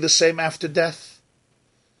exactly the same after death?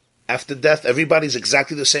 After death, everybody's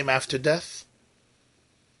exactly the same after death?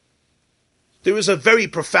 There is a very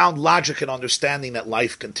profound logic and understanding that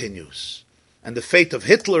life continues. And the fate of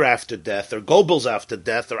Hitler after death, or Goebbels after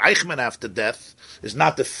death, or Eichmann after death, is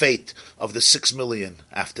not the fate of the 6 million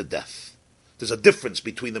after death. There's a difference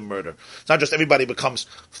between the murder. It's not just everybody becomes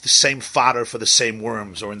the same fodder for the same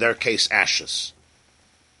worms, or in their case, ashes.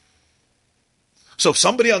 So if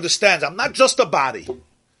somebody understands, I'm not just a body,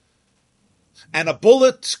 and a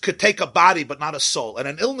bullet could take a body, but not a soul. And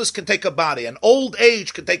an illness can take a body. An old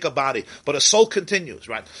age can take a body, but a soul continues,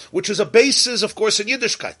 right? Which is a basis, of course, in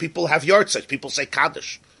Yiddishkeit. People have yardsticks. People say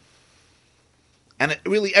Kaddish. And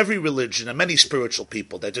really every religion and many spiritual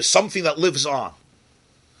people, there's just something that lives on.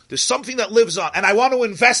 There's something that lives on. And I want to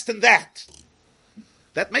invest in that.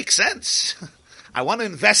 That makes sense. I want to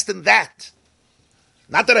invest in that.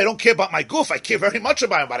 Not that I don't care about my goof, I care very much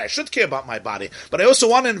about my body. I should care about my body. But I also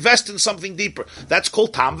want to invest in something deeper. That's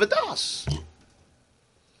called Tam V'das.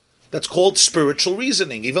 That's called spiritual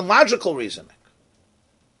reasoning, even logical reasoning.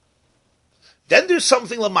 Then there's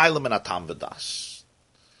something L'mayla Min HaTam V'das.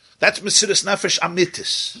 That's Mesiras Nefesh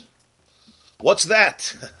Amitis. What's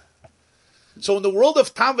that? So in the world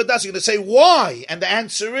of Tam V'das, you're going to say, why? And the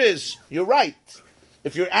answer is, you're right.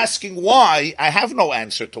 If you're asking why, I have no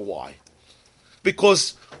answer to why.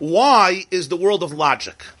 Because why is the world of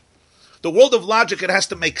logic? The world of logic, it has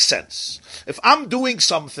to make sense. If I'm doing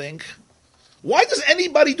something, why does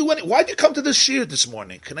anybody do anything? Why did you come to this shiur this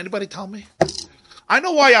morning? Can anybody tell me? I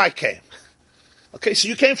know why I came. Okay, so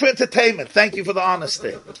you came for entertainment. Thank you for the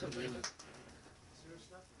honesty.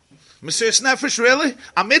 Mesiras Nefesh, really?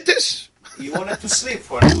 Amitis? You wanted to sleep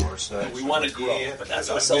for an hour, so We want to grow, but that's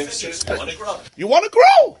our self-interest. We want to grow. You want to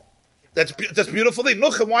grow. That's beautiful thing.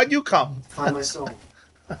 Nuchem, why'd you come? Find my soul.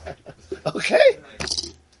 Okay.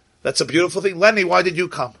 That's a beautiful thing. Lenny, why did you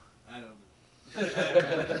come?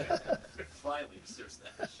 Finally, seriously.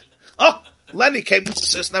 Oh, Lenny came to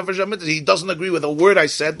Mesiras Nefesh. He doesn't agree with a word I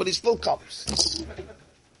said, but he still comes.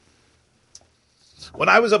 When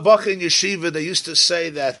I was a bacher in yeshiva, they used to say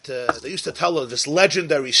that, they used to tell us this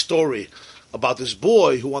legendary story about this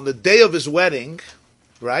boy who on the day of his wedding,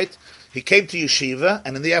 right, he came to yeshiva,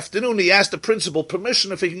 and in the afternoon he asked the principal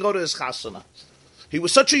permission if he can go to his chasana. He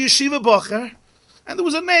was such a yeshiva bacher, and there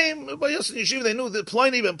was a name, by us in yeshiva, they knew that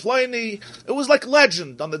Pliny ben Pliny, it was like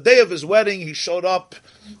legend. On the day of his wedding, he showed up,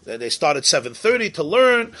 they started 7:30 to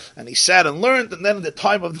learn, and he sat and learned, and then at the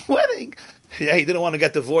time of the wedding, he didn't want to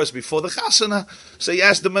get divorced before the chasana, so he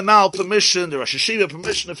asked the manal permission, the Rosh Yeshiva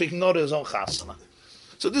permission if he can go to his own chasana.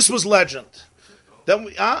 So this was legend. Then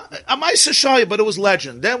we, a Maisa Shaya, but it was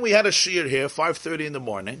legend. Then we had a shir here, 5:30 in the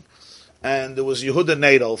morning, and there was Yehuda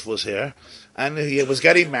Nadolf was here, and he was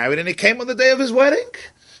getting married, and he came on the day of his wedding.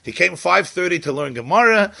 He came 5:30 to learn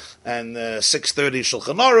Gemara, and 6:30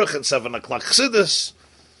 Shulchan Aruch, and 7 o'clock Chassidus.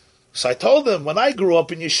 So I told him, when I grew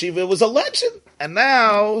up in yeshiva, it was a legend, and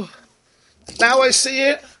now I see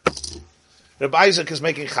it. Rabbi Isaac is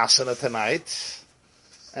making chasana tonight,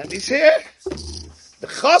 and he's here. The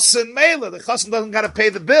chassan Mela, the chassan doesn't got to pay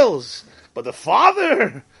the bills, but the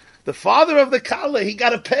father of the kala, he got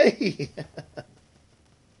to pay.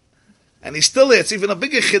 And he's still here. It's even a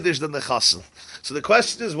bigger chiddush than the chassan. So the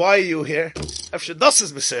question is, why are you here?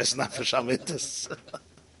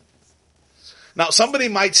 Now, somebody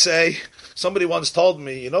might say, somebody once told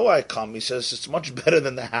me, you know why I come? He says, it's much better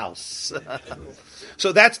than the house.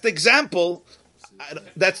 So that's the example.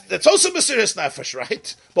 That's also Mesiras Nefesh,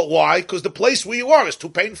 right? But why? Because the place where you are is too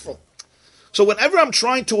painful. So whenever I'm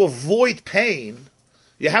trying to avoid pain,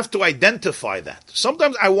 you have to identify that.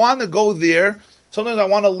 Sometimes I want to go there, sometimes I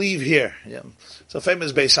want to leave here. Yeah. It's a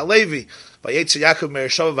famous Beis Halevi.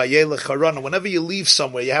 Whenever you leave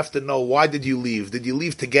somewhere, you have to know, why did you leave? Did you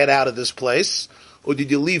leave to get out of this place, or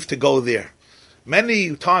did you leave to go there?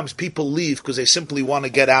 Many times people leave because they simply want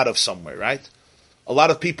to get out of somewhere, right? A lot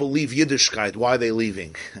of people leave Yiddishkeit. Why are they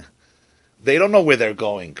leaving? They don't know where they're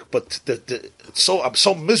going, but I'm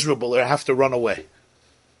so miserable I have to run away,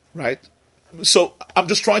 right? So I'm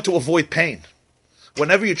just trying to avoid pain.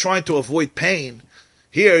 Whenever you're trying to avoid pain,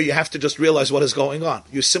 here you have to just realize what is going on.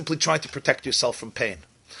 You're simply trying to protect yourself from pain.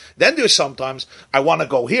 Then there's sometimes, I want to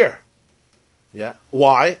go here. Yeah.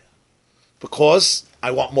 Why? Because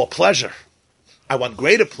I want more pleasure. I want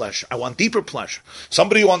greater pleasure. I want deeper pleasure.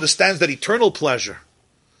 Somebody who understands that eternal pleasure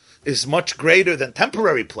is much greater than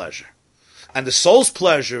temporary pleasure. And the soul's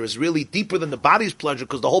pleasure is really deeper than the body's pleasure,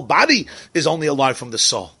 because the whole body is only alive from the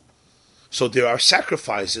soul. So there are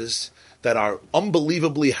sacrifices that are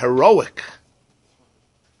unbelievably heroic,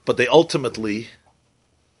 but they ultimately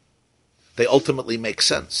make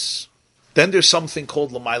sense. Then there's something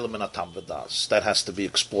called L'mayla min hatam v'das that has to be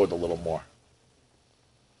explored a little more.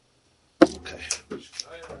 Okay.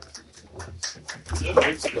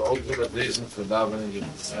 What's the ultimate reason for davening?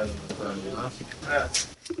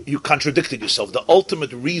 You contradicted yourself. The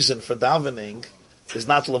ultimate reason for davening is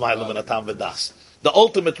not L'mayla min hatam v'das. The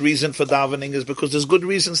ultimate reason for davening is because there's good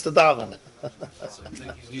reasons to daven.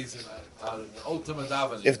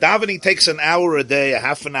 If davening takes an hour a day, a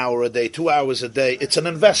half an hour a day, 2 hours a day, it's an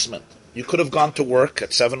investment. You could have gone to work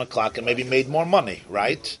at 7 o'clock and maybe made more money,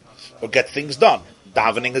 right? Or get things done.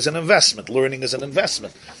 Davening is an investment. Learning is an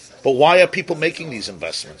investment. But why are people making these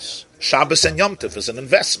investments? Shabbos and Yom Tov is an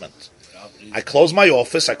investment. I close my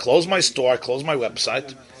office, I close my store, I close my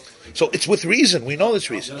website. So it's with reason. We know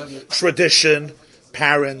this reason. Tradition,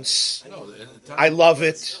 parents. I love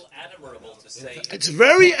it. It's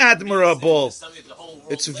very admirable.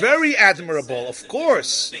 It's very admirable, of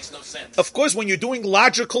course. Of course, when you're doing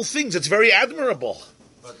logical things, it's very admirable.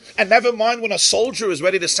 And never mind when a soldier is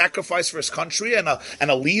ready to sacrifice for his country, and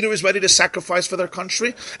a leader is ready to sacrifice for their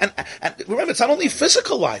country. And remember, it's not only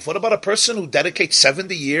physical life. What about a person who dedicates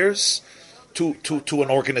 70 years to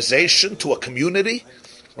an organization, to a community?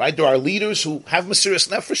 Right? There are leaders who have Mesiras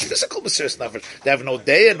Nefesh, physical Mesiras Nefesh. They have no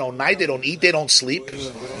day and no night. They don't eat. They don't sleep.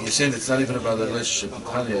 You're saying it's not even about the relationship with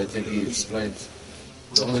Tanya. I think he explained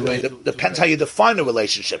the only way. Depends how you define a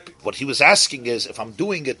relationship. What he was asking is, if I'm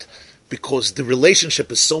doing it because the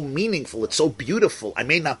relationship is so meaningful, it's so beautiful, I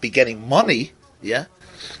may not be getting money, yeah?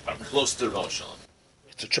 I'm close to Rosh Hashanah.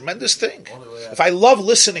 It's a tremendous thing. If I love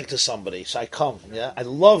listening to somebody, so I come, yeah? I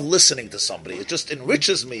love listening to somebody. It just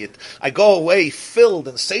enriches me. I go away filled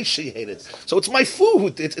and satiated. So it's my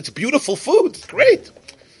food. It's beautiful food. It's great.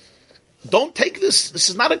 Don't take this. This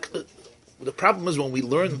is not the problem is when we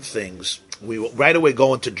learn things, we right away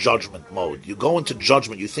go into judgment mode. You go into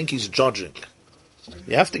judgment. You think he's judging.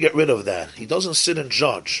 You have to get rid of that. He doesn't sit and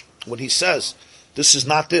judge. When he says, this is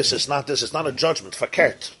not this, it's not this, it's not a judgment.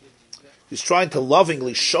 Fakert. He's trying to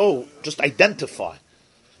lovingly show, just identify.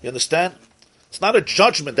 You understand? It's not a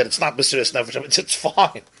judgment that it's not Mesiras Nefesh. It's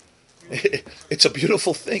fine. It's a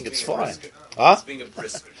beautiful thing. It's fine. Huh? It's being a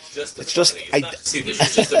brisker. It's just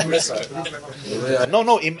a brisker.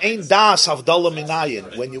 No. Im ein das havdalah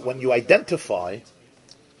minayin. When you identify,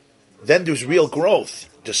 then there's real growth.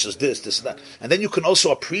 This is this is that. And then you can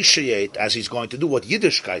also appreciate, as he's going to do, what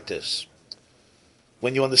Yiddishkeit is.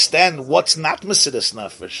 When you understand what's not Mesiras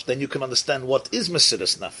Nefesh, then you can understand what is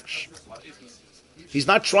Mesiras Nefesh. He's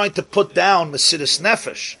not trying to put down Mesiras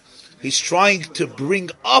Nefesh. He's trying to bring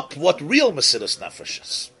up what real Mesiras Nefesh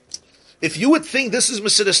is. If you would think this is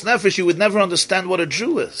Mesiris Nefesh, you would never understand what a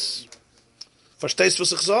Jew is. Verstehst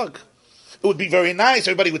was ich sag? It would be very nice.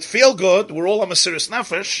 Everybody would feel good. We're all on Mesiris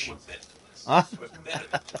Nefesh. Huh?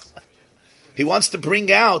 He wants to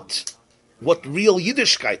bring out what real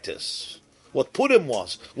Yiddishkeit is, what Purim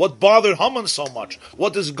was, what bothered Haman so much,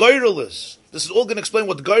 what this Geirel is. This is all going to explain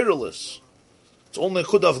what Geirel is. It's only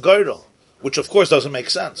Chud of Geirel, which of course doesn't make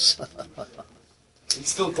sense. It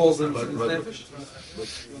still calls them.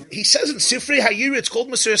 He says in Sifrei Hayira, it's called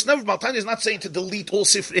Mesiris Nefesh. Maltani is not saying to delete all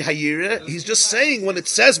Sifrei Hayira. He's just saying when it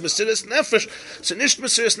says Mesiris Nefesh, it's nicht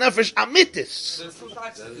Mesiris Nefesh Amitis.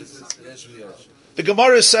 The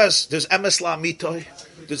Gemara says there's Emes La Amitoi,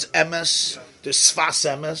 there's Emes, there's Sfas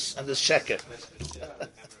Emes, and there's Sheker.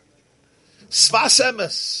 Sfas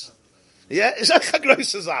Emes. Yeah, it's a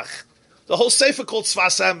große Sach. The whole sefer called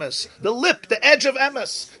Sfas Emes. The lip, the edge of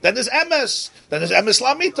Emes. Then there's Emes. Then there's Emes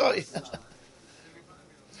La Amitoi.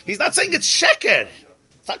 He's not saying it's sheker.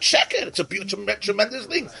 It's not sheker. It's a tremendous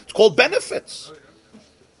thing. It's called benefits.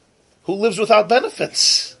 Who lives without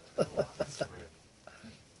benefits?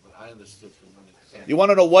 You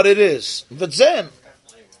want to know what it is? V'zen.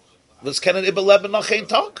 Was kennen ibe leben noch ein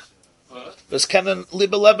Tag? Was kennen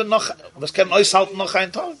liebe leben noch? Was kennen aushalten noch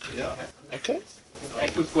ein Tag? Yeah. Okay.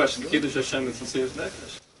 Good question. Kiddush Hashem is Mesiris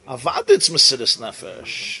Nefesh. Avadit's Mesiris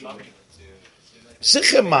Nefesh.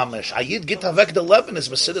 Sicher mamish. A Yid geht weg der Leben is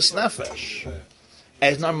Mesiris Nefesh.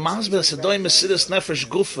 Es normal is a doy Mesiris Nefesh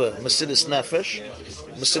gufe, Mesiris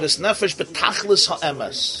Nefesh betachlis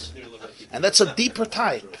ha'emes. And that's a deeper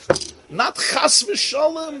type. Not chas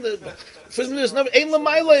v'sholem. There's never ein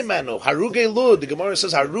l'maylei menu. Harugei lud. The Gemara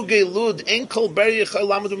says Harugei lud ein kol ber yechol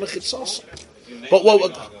lamadu mechitzos. But what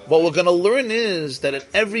we're going to learn is that in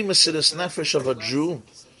every Mesiris Nefesh of a Jew,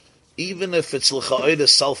 even if it's l'cha'odah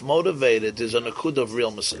self-motivated, there's a nakud of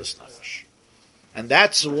real Mesiris Nefesh. And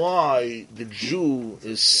that's why the Jew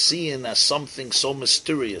is seen as something so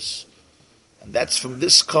mysterious. And that's from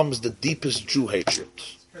this comes the deepest Jew hatred.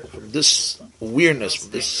 From this awareness, from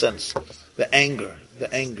this sense, the anger,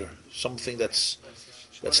 something that's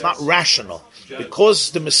not rational.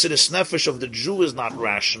 Because the Mesiris Nefesh of the Jew is not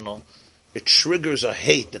rational, it triggers a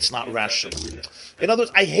hate that's not rational. In other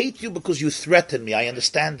words, I hate you because you threaten me. I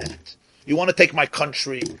understand that. You want to take my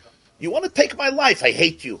country. You want to take my life. I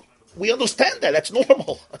hate you. We understand that. That's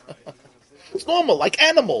normal. It's normal, like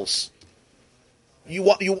animals.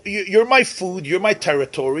 You're my food. You're my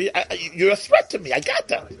territory. You're a threat to me. I got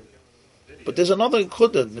that. But there's another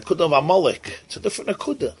Nekuda, the Nekuda of Amalek. It's a different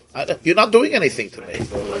Nekuda. You're not doing anything to me.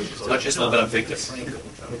 It's not just about Viktor Frankl.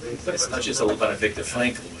 It's not just all about Viktor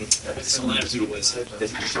Frankl. His whole attitude was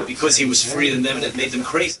that because he was freer than them, and it made them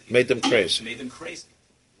crazy.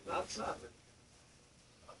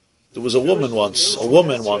 There was a woman once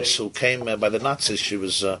who came by the Nazis.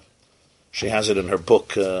 She has it in her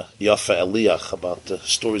book, Yafa Eliach, about the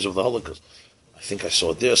stories of the Holocaust. I think I saw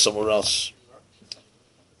it there, somewhere else.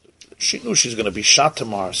 She knew she was going to be shot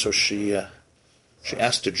tomorrow, so she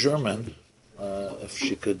asked a German if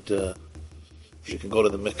she could go to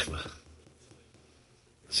the mikveh.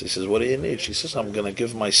 So he says, "What do you need?" She says, "I'm going to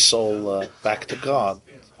give my soul back to God.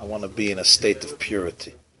 I want to be in a state of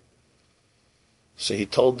purity." So he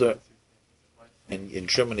told her in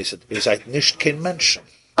German, he said, "Ihr seid nicht kein Menschen.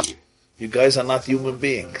 You guys are not human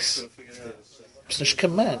beings. It's nicht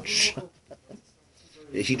kein Mensch."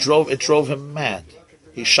 It drove him mad.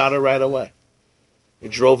 He shot her right away.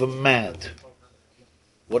 It drove him mad.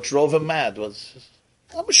 What drove him mad was,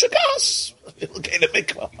 I'm a shagas.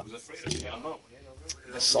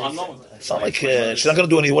 It's not like she's not going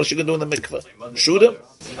to do anything. What is she going to do in the mikveh? Shoot him?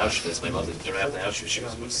 My mother, she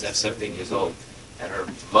was 17 years old, and her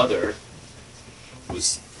mother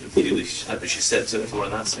was immediately. She said to the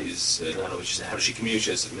Nazis, I don't know what she said. How does she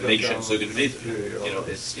communicate? She said, "Make sure so good with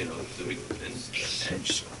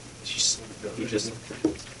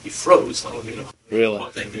he froze. Really?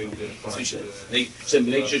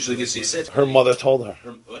 Her mother told her.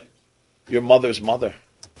 Your mother's mother.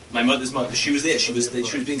 My mother's mother. She was there. She was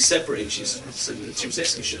being separated. She was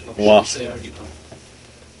asking. Wow.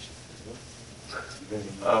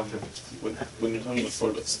 When you're talking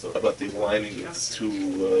before about the aligning of the two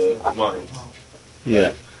minds.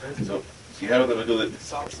 Yeah. So you have the middle. You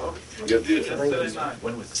have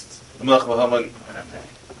the Melech Haman.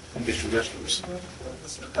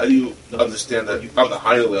 How do you understand that on the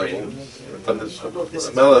higher level?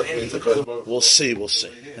 We'll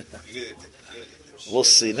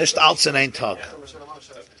see. Nicht alles in ein Tag.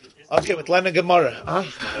 Okay, mit Lena Gemara.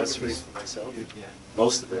 That's reading myself.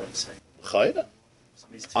 Most of it, I'm saying. Chayda?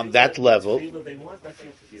 On that level, They want that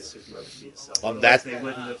thing to be a certain level for yourself. on that, They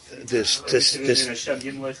wouldn't have- this you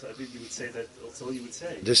would say that. That's all you would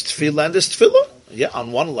say. this tefillah and this tefillah. Yeah,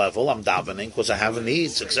 on one level, I'm davening because I have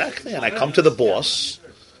needs, exactly. And I come to the boss,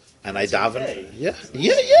 and I daven. Yeah,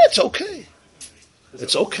 it's okay.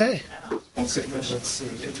 It's okay.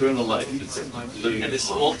 Eternal life is living. And this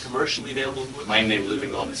is all commercially available? My name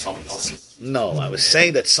living on someone else's. No, I was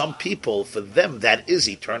saying that some people, for them, that is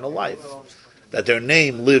eternal life. That their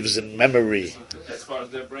name lives in memory. As far as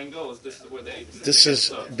their brain goes, this is where they...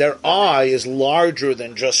 Their I is larger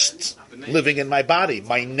than just living in my body.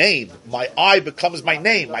 My name, my I becomes my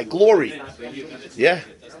name, my glory. Yeah.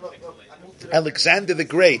 Alexander the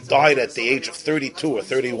Great died at the age of 32 or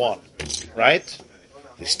 31. Right?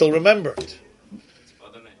 They still remembered.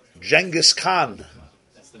 Genghis Khan.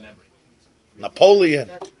 Napoleon.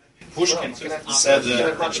 Pushkin said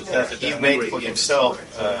that he made for himself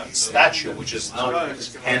a statue, which is not a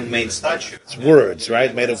handmade statue. It's words,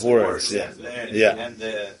 right? Made of words. Yeah. And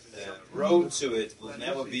the road to it will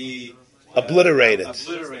never be obliterated.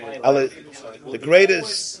 The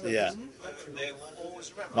greatest, yeah.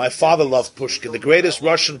 My father loved Pushkin. The greatest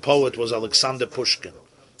Russian poet was Alexander Pushkin.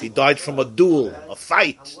 He died from a duel, a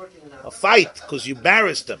fight, because you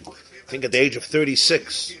embarrassed him. I think at the age of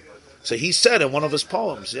 36. So he said in one of his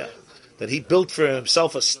poems, that he built for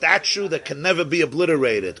himself a statue that can never be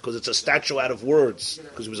obliterated, because it's a statue out of words,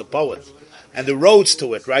 because he was a poet. And the roads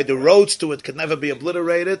to it, right? The roads to it can never be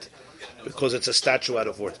obliterated, because it's a statue out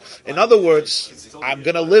of words. In other words, I'm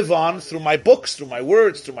going to live on through my books, through my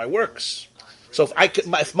words, through my works. So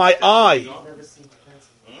if my eye,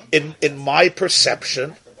 in my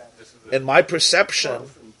perception,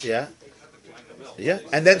 yeah,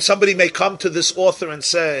 and then somebody may come to this author and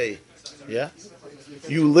say,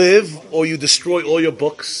 you live or you destroy all your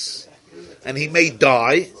books, and he may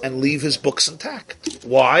die and leave his books intact.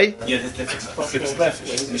 Why?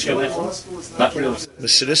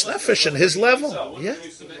 Mesiras Nefesh in his level,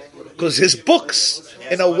 because his books,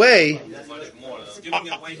 in a way,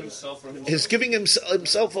 is giving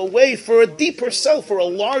himself away for a deeper self, for a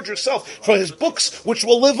larger self, for his books, which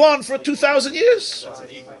will live on for 2,000 years.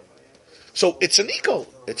 So it's an ego.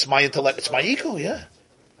 It's my intellect. It's my ego.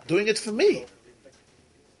 Doing it for me.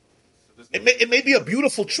 It may be a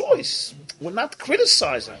beautiful choice. We're not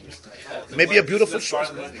criticizing. It may be a beautiful choice.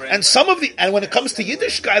 And when it comes to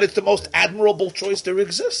Yiddishkeit, it's the most admirable choice there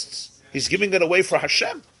exists. He's giving it away for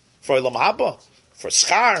Hashem, for Olam Haba, for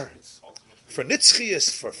Schar, for Nitzchias,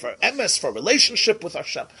 for Emes, for relationship with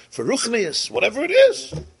Hashem, for Ruchnias, whatever it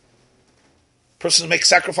is. Person makes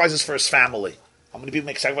sacrifices for his family. How many people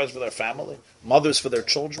make sacrifices for their family? Mothers for their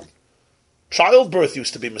children. Childbirth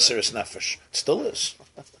used to be Mesiras Nefesh. It still is.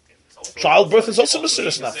 Childbirth is also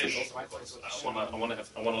Mesiras Nefesh. I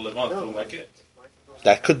want to live on through my kid.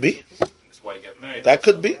 That could be. That's why you get married. That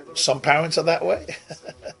could be. Some parents are that way.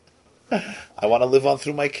 I want to live on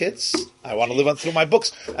through my kids. I want to live on through my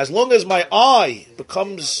books. As long as my eye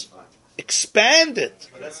becomes expanded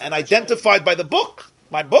and identified by the book,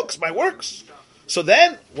 my books, my works. So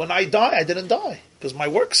then, when I die, I didn't die, because my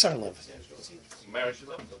works are living. Marriage is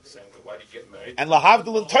also the same. Why do you get married? And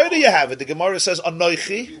lahavdil in Torah you have it. The Gemara says,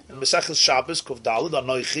 Anoichi, in Mesechus Shabbos, Kuf Daled,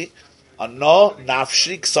 Anoichi, Ano,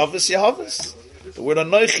 Nafshi, Ksavis, Yehavis. The word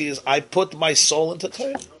Anoichi is, I put my soul into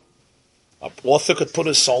Torah. An author could put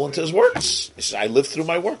his soul into his works. He says, I live through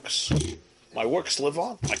my works. My works live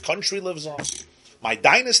on. My country lives on. My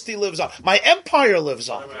dynasty lives on. My empire lives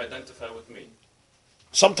on. I identify with me.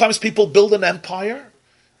 Sometimes people build an empire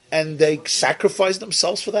and they sacrifice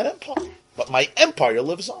themselves for that empire. But my empire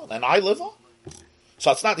lives on, and I live on.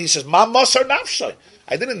 So it's not, he says, Ma Masar Nafshay.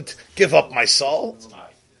 I didn't give up my soul.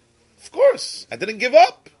 Of course, I didn't give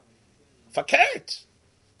up. Fakert.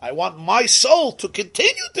 I want my soul to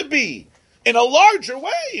continue to be in a larger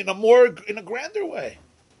way, in a grander way.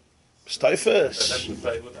 Staifus.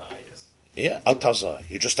 Yeah, Altazai.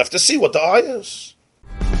 You just have to see what the eye is.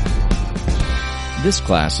 This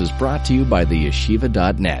class is brought to you by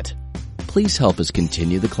theyeshiva.net. Please help us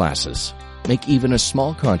continue the classes. Make even a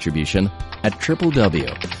small contribution at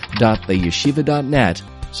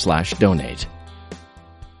www.theyeshiva.net/donate.